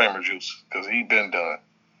Hall of Famer juice because he's been done.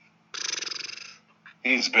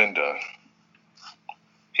 He's been done.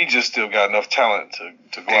 He just still got enough talent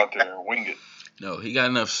to go out there and wing it. No, he got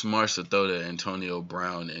enough smarts to throw to Antonio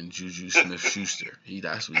Brown and Juju Smith-Schuster.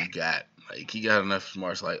 That's what he got. Like, he got enough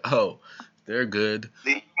smarts. Like, oh, they're good.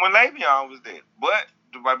 When Le'Veon was there. But,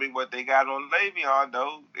 I mean, what they got on Le'Veon,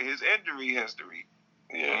 though, his injury history.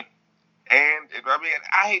 Yeah. And, I mean,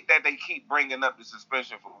 I hate that they keep bringing up the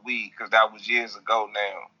suspension for Weed because that was years ago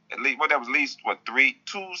now. That was at least, 3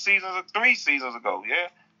 seasons ago, yeah?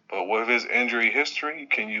 But with his injury history,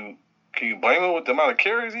 can you blame him with the amount of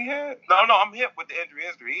carries he had? No, I'm hip with the injury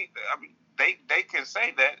history. I mean, they can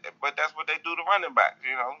say that, but that's what they do to running backs,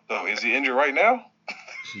 you know. So is he injured right now?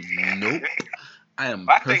 Nope. I am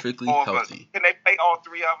perfectly healthy. Can they pay all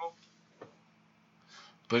 3 of them?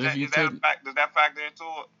 But if you could, does that factor into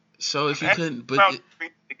it? So if you couldn't, but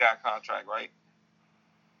he got a contract, right?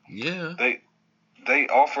 Yeah. They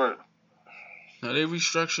offered. No, they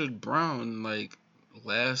restructured Brown like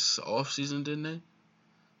last offseason, didn't they?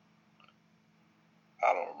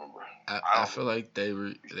 I don't remember. I feel like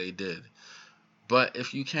they did. But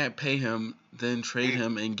if you can't pay him, then trade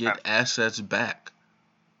him and get assets back.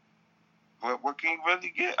 What can you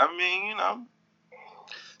really get? I mean, you know.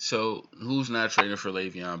 So who's not trading for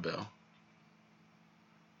Le'Veon Bell?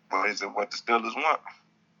 Well, is it what the Steelers want?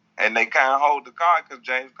 And they kind of hold the card because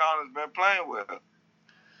James Conner's been playing with her.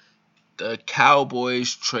 The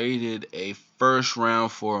Cowboys traded a first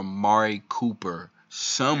round for Amari Cooper.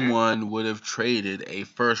 Someone would have traded a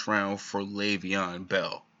first round for Le'Veon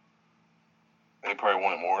Bell. They probably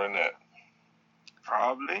wanted more than that.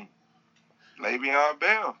 Probably. Le'Veon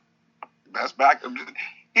Bell. That's back.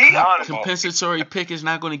 He honest. Compensatory pick is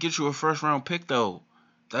not going to get you a first round pick though.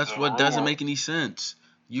 That's what doesn't make any sense.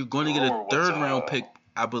 You're going to get a third round pick,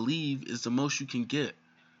 I believe, is the most you can get.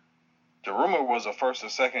 The rumor was a first, a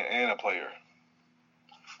second, and a player.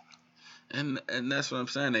 And that's what I'm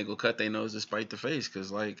saying. They go cut their nose to spite the face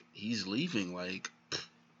because, like, he's leaving. Like,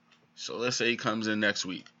 so let's say he comes in next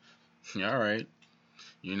week. All right.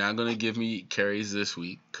 You're not going to give me carries this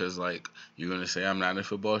week because, like, you're going to say I'm not in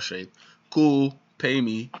football shape. Cool. Pay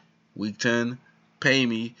me. Week 10. Pay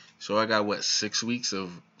me. So I got, 6 weeks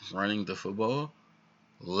of running the football?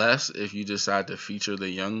 Less if you decide to feature the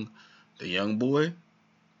young boy.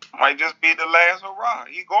 Might just be the last hurrah.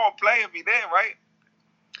 He gonna play if he there, right?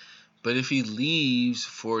 But if he leaves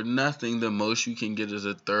for nothing, the most you can get is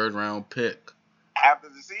a third round pick. After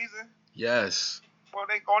the season? Yes. Well,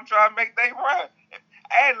 they gonna try and make they run.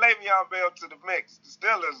 Add Le'Veon Bell to the mix. The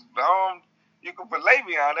Steelers, you can put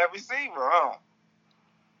Le'Veon at receiver, huh?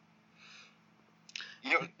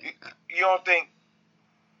 You don't think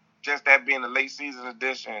just that being a late season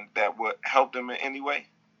addition that would help them in any way?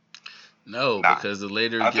 No, because the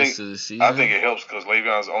later it gets to the season. I think it helps because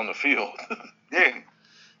Le'Veon's on the field. Yeah.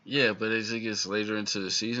 Yeah, but as it gets later into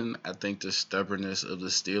the season, I think the stubbornness of the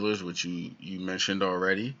Steelers, which you mentioned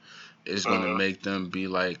already, is going to make them be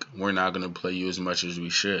like, we're not going to play you as much as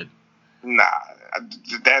we should. Nah, I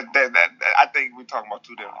think we're talking about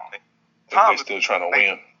two different things. They're still trying to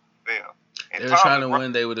win. Yeah. They were trying to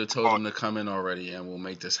win. They would have told them to come in already, and we'll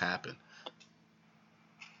make this happen.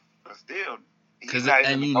 But still,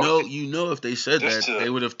 and you know, if they said that, they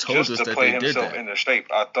would have told us that they did that. Just to play himself in the shape,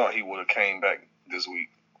 I thought he would have came back this week.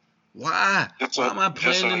 Why? Why am I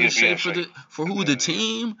playing in the shape for who? The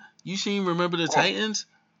team? You seen Remember the Titans?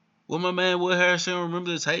 What my man Will Harris saying,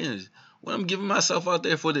 Remember the Titans? When I'm giving myself out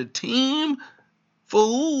there for the team? For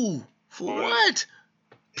who? For what?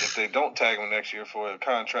 If they don't tag him next year for a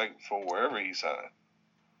contract for wherever he signed.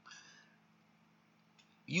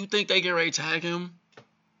 You think they get ready to tag him?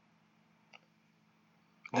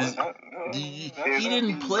 He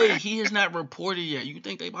didn't play. He has not reported yet. You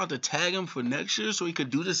think they about to tag him for next year so he could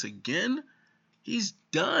do this again? He's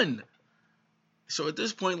done. So at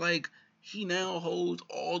this point, like, he now holds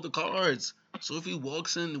all the cards. So if he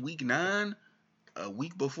walks in week 9, a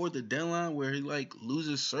week before the deadline where he, like,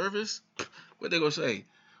 loses service, what they gonna say?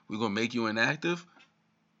 We're gonna make you inactive?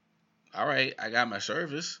 All right, I got my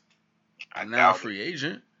service. I'm now a free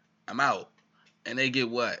agent. I'm out. And they get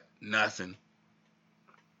what? Nothing.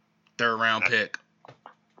 Third round pick.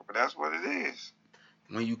 But that's what it is.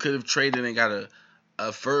 When you could have traded and got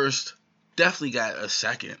a first, definitely got a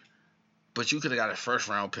second. But you could have got a first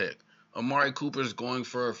round pick. Amari Cooper's going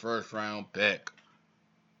for a first round pick.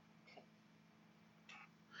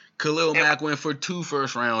 Khalil Mack went for 2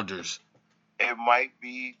 first rounders. It might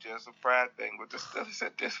be just a pride thing with the Steelers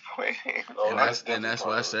at this point. And that's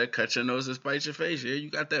why I said cut your nose and spite your face. Yeah,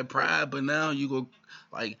 you got that pride, but now you go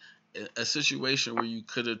like a situation where you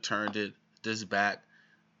could have turned this back,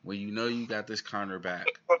 where you know you got this cornerback.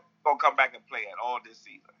 He's gonna come back and play at all this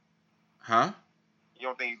season. Huh? You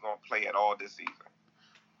don't think he's gonna play at all this season?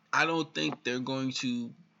 I don't think they're going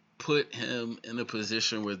to put him in a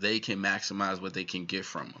position where they can maximize what they can get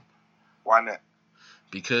from him. Why not?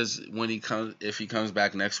 Because if he comes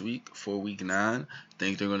back next week for week 9, I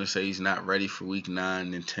think they're going to say he's not ready for week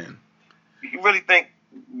 9 and 10. You really think,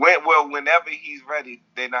 whenever he's ready,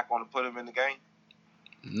 they're not going to put him in the game?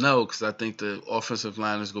 No, because I think the offensive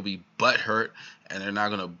line is going to be butthurt, and they're not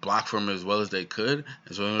going to block for him as well as they could.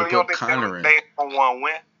 And so they're going to put Connor in. They don't want to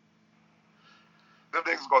win? Them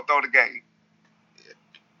niggas going to throw the game.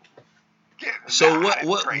 So what?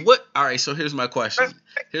 All right. So here's my question.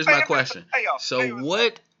 So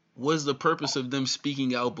what was the purpose of them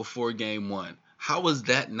speaking out before game 1? How was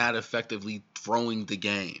that not effectively throwing the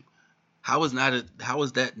game? How is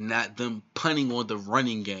that not them punting on the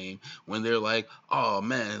running game when they're like, oh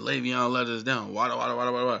man, Le'Veon let us down. What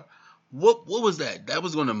was that? That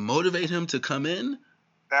was going to motivate him to come in?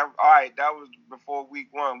 That was before week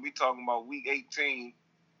 1. We talking about week 18,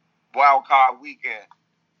 wild card weekend.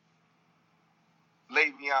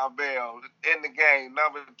 Le'Veon Bell in the game,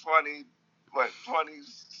 number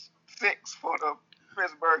 26 for the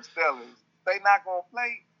Pittsburgh Steelers. They not gonna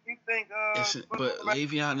play. You think? But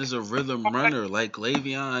Le'Veon is a rhythm runner. Like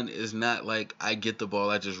Le'Veon is not like I get the ball,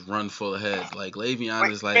 I just run full ahead. Like Le'Veon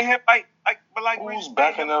is like. Who's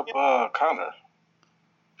backing up Connor?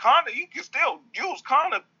 Connor, you can still use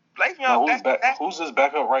Connor. Le'Veon. Who's his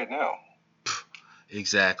backup right now?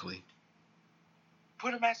 Exactly.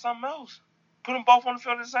 Put him at something else. Put them both on the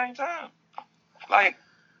field at the same time. Like,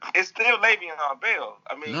 it's still Le'Veon Bell.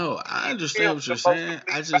 I mean, no, I understand what you're saying.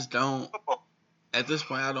 I just don't. at this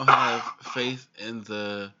point, I don't have faith in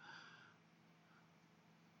the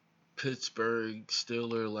Pittsburgh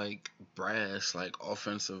Steelers like brass, like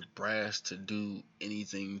offensive brass, to do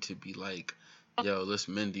anything to be like, yo, let's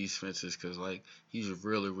mend these fences, because like he's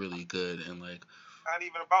really really good, and like not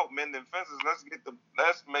even about mending fences. Let's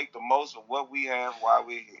make the most of what we have while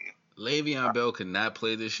we're here. Le'Veon Bell could not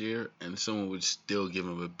play this year, and someone would still give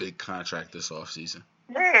him a big contract this offseason.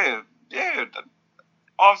 Yeah.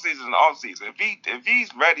 Offseason. If he's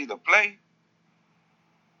ready to play,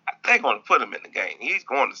 they're going to put him in the game. He's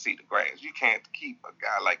going to see the grass. You can't keep a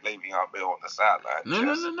guy like Le'Veon Bell on the sideline.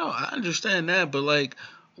 No. I understand that, but like,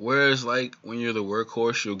 whereas like when you're the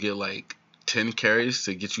workhorse, you'll get like 10 carries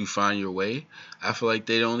to get you find your way. I feel like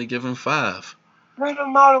they'd only give him 5. Bring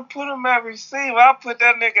him out and put him at receiver. I'll put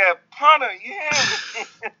that nigga at punter. Yeah.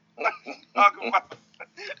 What you talking about?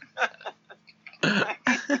 He's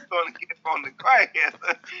going to get on the grass.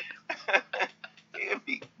 He'll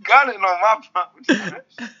be gunning on my property.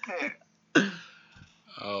 Yeah.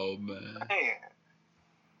 Oh, man.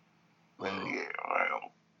 Well, yeah,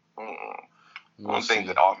 well. We'll One thing see.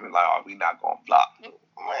 that often like, we not going to block.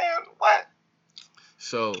 Man, what?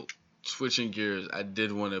 So, switching gears, I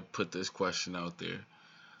did want to put this question out there.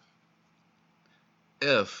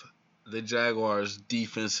 If the Jaguars'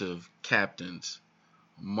 defensive captains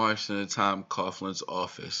marched into Tom Coughlin's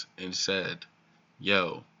office and said,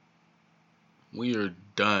 yo, we are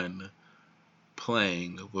done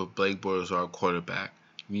playing with Blake Bortles as our quarterback.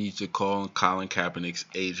 We need to call Colin Kaepernick's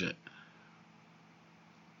agent.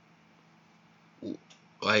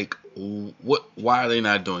 Like, what? Why are they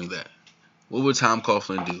not doing that? What would Tom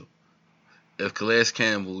Coughlin do if Calais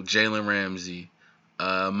Campbell, Jalen Ramsey,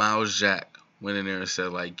 Miles Jack went in there and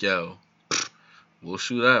said, like, yo, we'll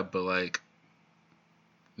shoot up, but, like,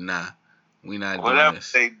 nah, we not doing Whatever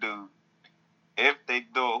this. they do, if they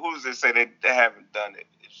do it, who's to say they haven't done it?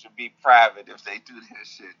 It should be private if they do this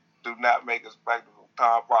shit. Do not make a spectacle.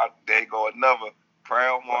 Tom Brady, they go another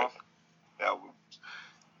prayer month. That would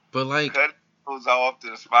But, like, cut goes off to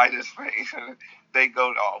the spider's face. They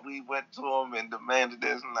go, oh, we went to them and demanded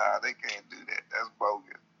this. Nah, they can't do that. That's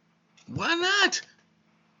bogus. why not?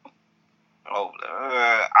 Oh,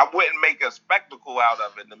 I wouldn't make a spectacle out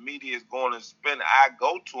of it. The media is going to spin. I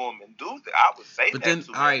go to them and do that. I would say But that then, to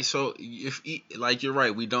all them. right, so if like you're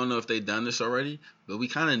right, we don't know if they've done this already, but we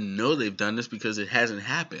kind of know they've done this because it hasn't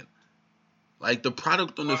happened. Like the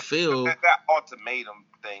product on the field. That ultimatum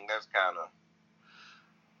thing, that's kind of.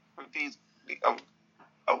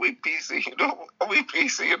 Are we PC? Are we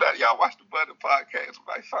PC? Y'all watch the Butter podcast?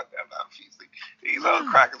 Like, fuck that, not PC. These other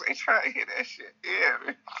crackers ain't trying to hear that shit.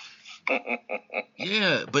 Yeah.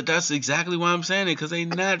 Yeah, but that's exactly why I'm saying it, because they're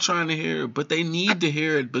not trying to hear it, but they need to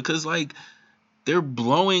hear it because, like, they're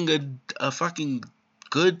blowing a fucking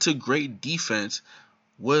good to great defense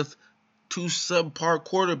with 2 subpar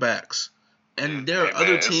quarterbacks. And there are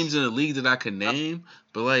other teams in the league that I could name,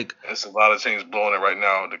 but, like... There's a lot of teams blowing it right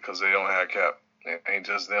now because they don't have cap. It ain't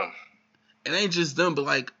just them. It ain't just them, but,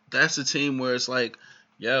 like, that's a team where it's like,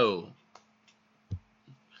 yo...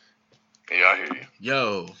 Yeah, I hear you.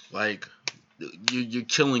 Yo, like, you're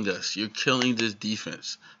killing us. You're killing this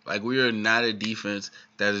defense. Like, we are not a defense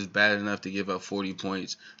that is bad enough to give up 40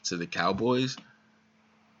 points to the Cowboys.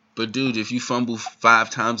 But, dude, if you fumble 5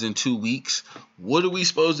 times in 2 weeks, what are we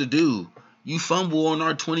supposed to do? You fumble on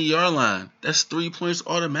our 20-yard line. That's 3 points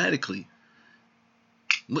automatically.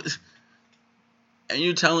 And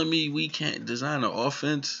you're telling me we can't design an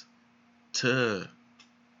offense to,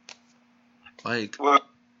 like... Well,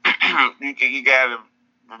 you got to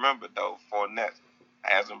remember, though, Fournette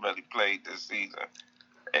hasn't really played this season.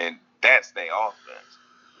 And that's their offense.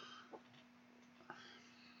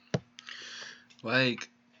 Like...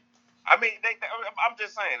 I mean, I'm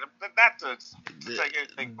just saying, not to take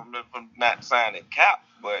anything from not signing Cap,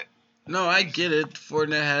 but... No, I get it.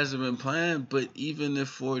 Fournette hasn't been playing, but even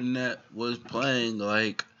if Fournette was playing,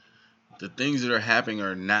 like, the things that are happening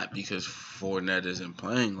are not because Fournette isn't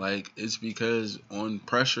playing. Like, it's because on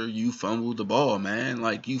pressure, you fumbled the ball, man.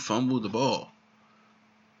 Like, you fumbled the ball.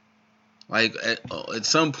 Like, at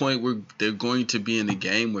some point, they're going to be in a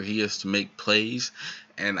game where he has to make plays,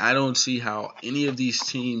 and I don't see how any of these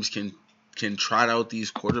teams can trot out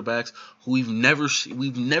these quarterbacks who we've never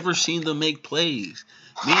seen them make plays.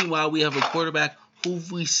 Meanwhile, we have a quarterback who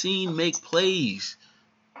we've seen make plays.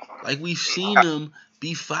 Like, we've seen him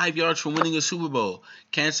be 5 yards from winning a Super Bowl.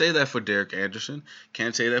 Can't say that for Derek Anderson.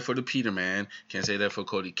 Can't say that for the Peterman. Can't say that for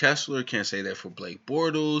Cody Kessler. Can't say that for Blake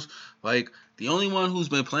Bortles. Like, the only one who's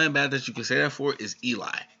been playing bad that you can say that for is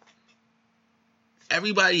Eli.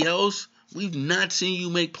 Everybody else, we've not seen you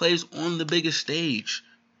make plays on the biggest stage.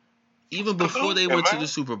 even before they went to the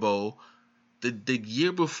Super Bowl, the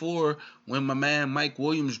year before when my man Mike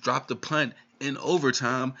Williams dropped the punt in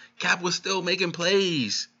overtime, Cap was still making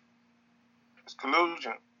plays. It's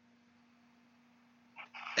collusion.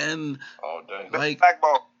 And all day. like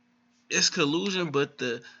Blackball. it's collusion, but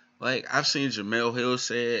I've seen Jamel Hill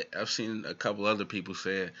say it, I've seen a couple other people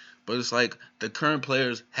say it, but it's like the current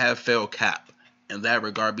players have failed Cap in that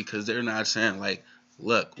regard because they're not saying like,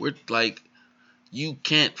 look, we're like, you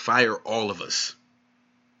can't fire all of us.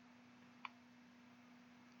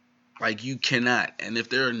 Like, you cannot. And if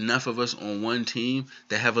there are enough of us on one team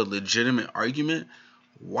that have a legitimate argument,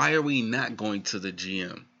 why are we not going to the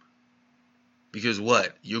GM? Because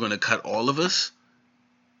what? You're going to cut all of us?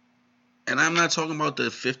 And I'm not talking about the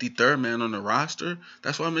 53rd man on the roster.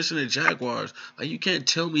 That's why I'm missing the Jaguars. Like, you can't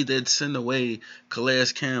tell me they'd send away Calais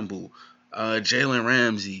Campbell, Jalen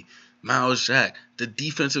Ramsey, Miles Jack, the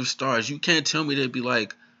defensive stars. You can't tell me they'd be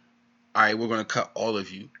like, all right, we're going to cut all of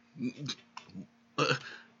you.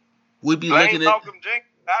 We'd be looking at Malcolm Jenkins.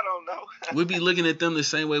 I don't know. we'd be looking at them the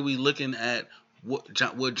same way we looking at what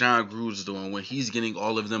John Gruden's doing when he's getting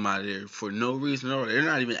all of them out of there for no reason at all. They're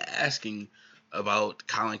not even asking about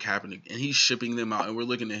Colin Kaepernick, and he's shipping them out, and we're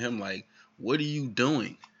looking at him like, what are you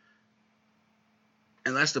doing?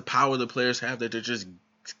 And that's the power the players have that they're just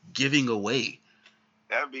giving away.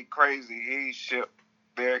 That'd be crazy. He shipped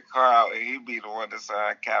Derek Carr out, and he'd be the one to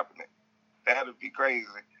sign Kaepernick. That'd be crazy.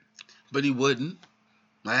 But he wouldn't.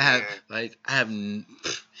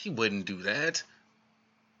 He wouldn't do that.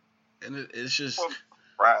 And it's just,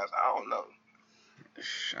 I don't know.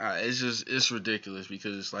 It's ridiculous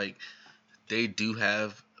because it's like they do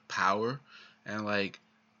have power, and like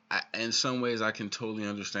in some ways I can totally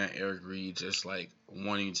understand Eric Reid just like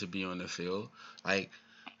wanting to be on the field. Like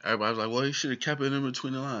everybody's like, well, he should have kept it in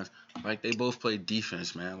between the lines. Like they both play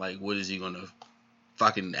defense, man. Like what is he gonna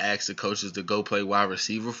fucking ask the coaches to go play wide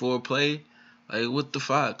receiver for a play? Like, what the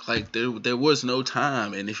fuck? Like, there was no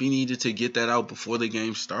time. And if he needed to get that out before the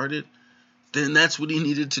game started, then that's what he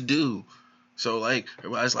needed to do. So, like,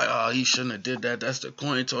 everybody's like, oh, he shouldn't have did that. That's the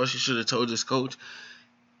coin toss. He should have told his coach.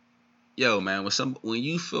 Yo, man, when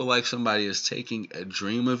you feel like somebody is taking a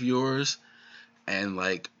dream of yours and,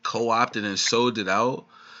 like, co-opted and sold it out,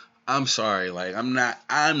 I'm sorry. Like, I'm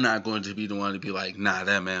not going to be the one to be like, nah,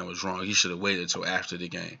 that man was wrong. He should have waited till after the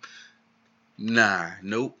game. Nah,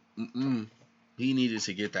 nope. He needed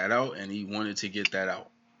to get that out, and he wanted to get that out.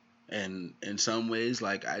 And in some ways,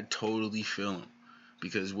 like, I totally feel him.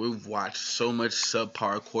 Because we've watched so much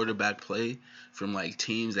subpar quarterback play from, like,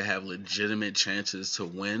 teams that have legitimate chances to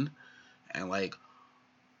win. And, like,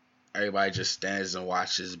 everybody just stands and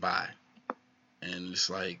watches by. And it's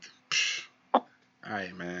like, all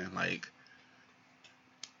right, man. Like,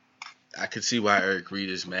 I could see why Eric Reid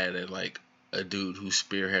is mad at, like, a dude who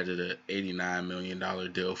spearheaded an $89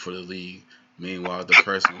 million deal for the league. Meanwhile, the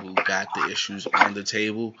person who got the issues on the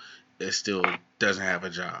table still doesn't have a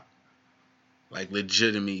job. Like,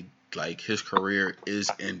 legitimately, like, his career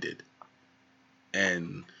is ended.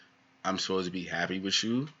 And I'm supposed to be happy with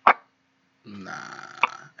you? Nah.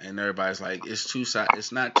 And everybody's like,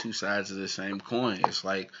 it's not two sides of the same coin. It's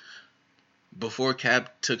like, before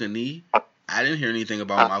Cap took a knee, I didn't hear anything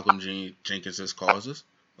about Malcolm Jenkins' causes.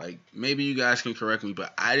 Like, maybe you guys can correct me,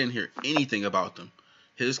 but I didn't hear anything about them.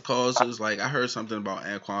 His causes, like, I heard something about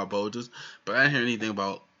Anquan Bolders, but I didn't hear anything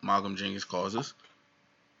about Malcolm Jenkins' causes.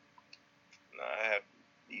 No, I haven't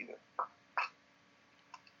either.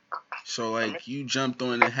 So, like, you jumped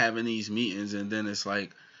on and having these meetings, and then it's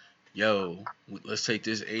like, yo, let's take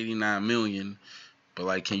this $89 million, but,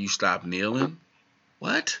 like, can you stop kneeling?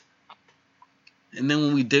 What? And then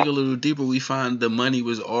when we dig a little deeper, we find the money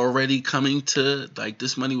was already coming to, like,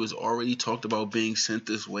 this money was already talked about being sent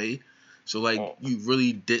this way. So, like, you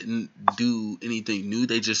really didn't do anything new.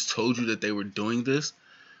 They just told you that they were doing this.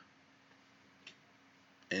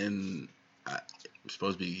 And I'm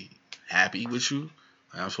supposed to be happy with you.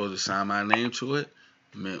 I'm supposed to sign my name to it.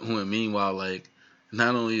 Meanwhile, like,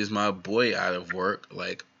 not only is my boy out of work,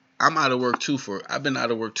 like, I'm out of work too I've been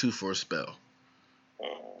out of work too for a spell.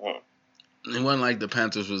 It wasn't like the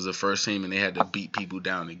Panthers was the first team and they had to beat people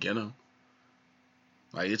down to get them.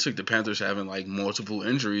 Like, it took the Panthers having, like, multiple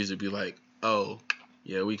injuries to be like, oh,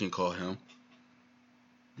 yeah, we can call him.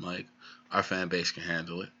 Like, our fan base can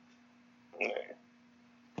handle it.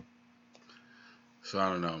 So, I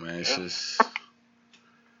don't know, man. It's just...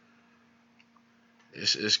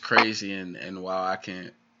 It's crazy, and while I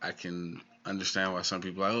can understand why some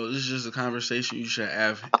people are like, oh, this is just a conversation you should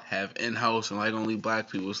have in-house and, like, only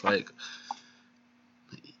black people. It's like,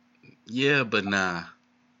 yeah, but nah.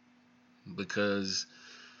 Because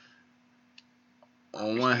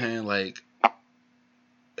on one hand, like,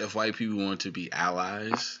 if white people want to be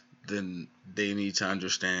allies, then they need to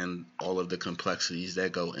understand all of the complexities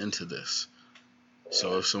that go into this.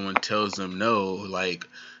 So if someone tells them no, like,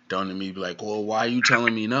 don't let me be like, well, why are you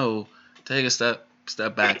telling me no? Take a step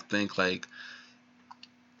back, think like,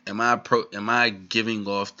 am I giving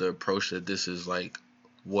off the approach that this is like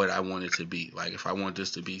what I want it to be? Like, if I want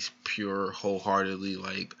this to be pure, wholeheartedly,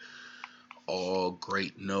 like, all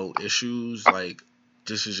great, no issues, like,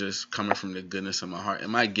 this is just coming from the goodness of my heart.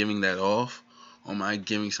 Am I giving that off? Or am I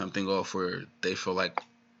giving something off where they feel like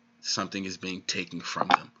something is being taken from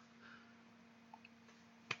them?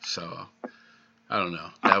 So, I don't know.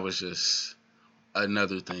 That was just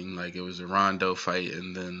another thing. Like, it was a Rondo fight,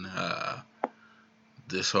 and then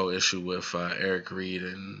this whole issue with Eric Reed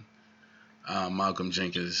and Malcolm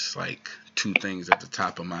Jenkins, like, two things at the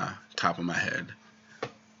top of my head.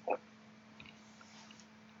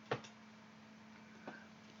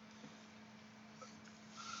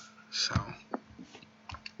 So.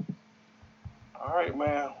 All right,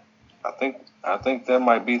 man. I think that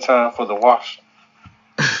might be time for the wash.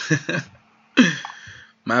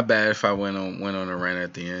 My bad if I went on a rant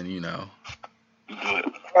at the end, you know. You good.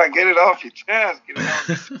 All right, get it off your chest. Get it off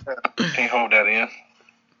your chest. Can't hold that in.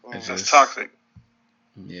 It's That's just toxic.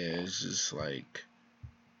 Yeah, it's just like,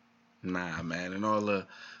 nah, man. And all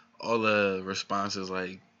the responses,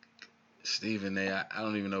 like, Stephen A., I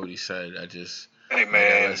don't even know what he said. I just Hey, I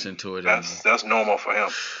man. listened to it That's normal for him.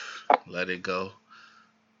 and let it go.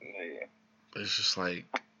 Yeah, It's just like,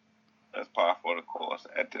 that's par for the course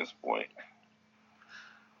at this point.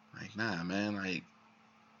 nah, man. Like,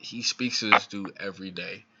 he speaks to this dude every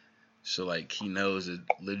day. So, like, he knows that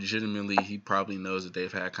legitimately, he probably knows that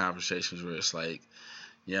they've had conversations where it's like,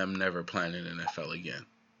 yeah, I'm never playing in the NFL again.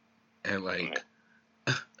 And, like,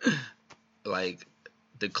 like,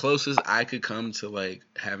 the closest I could come to, like,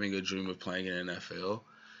 having a dream of playing in the NFL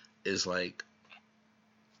is, like,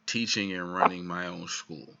 teaching and running my own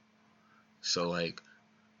school. So, like,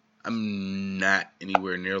 I'm not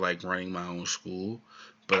anywhere near, like, running my own school,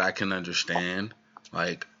 but I can understand,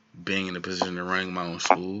 like, being in a position of running my own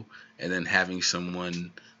school and then having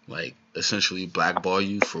someone, like, essentially blackball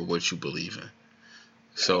you for what you believe in.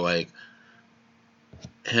 So, like,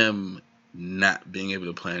 him not being able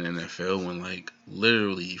to play in the NFL when, like,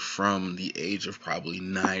 literally from the age of probably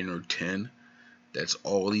 9 or 10, that's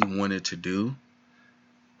all he wanted to do.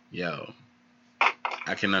 Yo,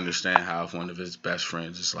 I can understand how if one of his best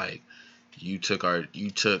friends is like, you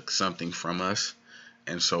took something from us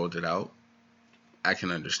and sold it out. I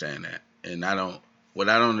can understand that. And what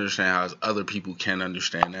I don't understand how is other people can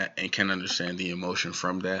understand that and can understand the emotion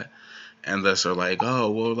from that. And thus are like,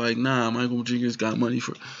 oh, well, like, nah, Michael Jenkins got money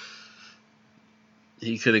for...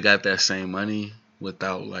 He could have got that same money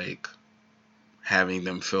without, like, having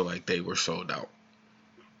them feel like they were sold out.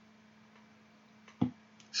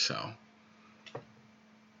 So,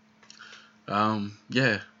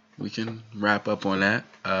 yeah, we can wrap up on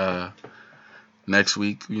that. Next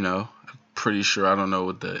week, you know, I'm pretty sure, I don't know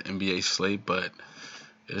what the NBA slate, but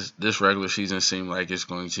this regular season seemed like it's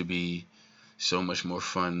going to be so much more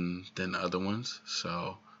fun than the other ones.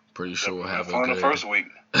 So, pretty sure we'll have a good... the first week.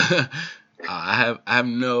 I have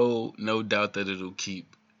no doubt that it'll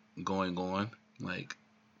keep going on, like,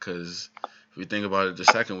 because if we think about it, the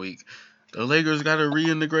second week, the Lakers got to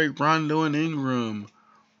reintegrate Rondo and Ingram.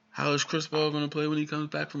 How is Chris Paul going to play when he comes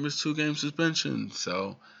back from his 2-game suspension?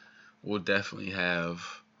 So we'll definitely have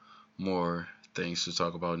more things to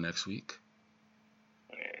talk about next week.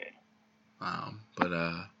 But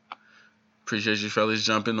appreciate you fellas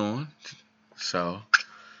jumping on. So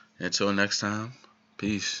until next time,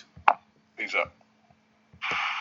 peace. Peace out.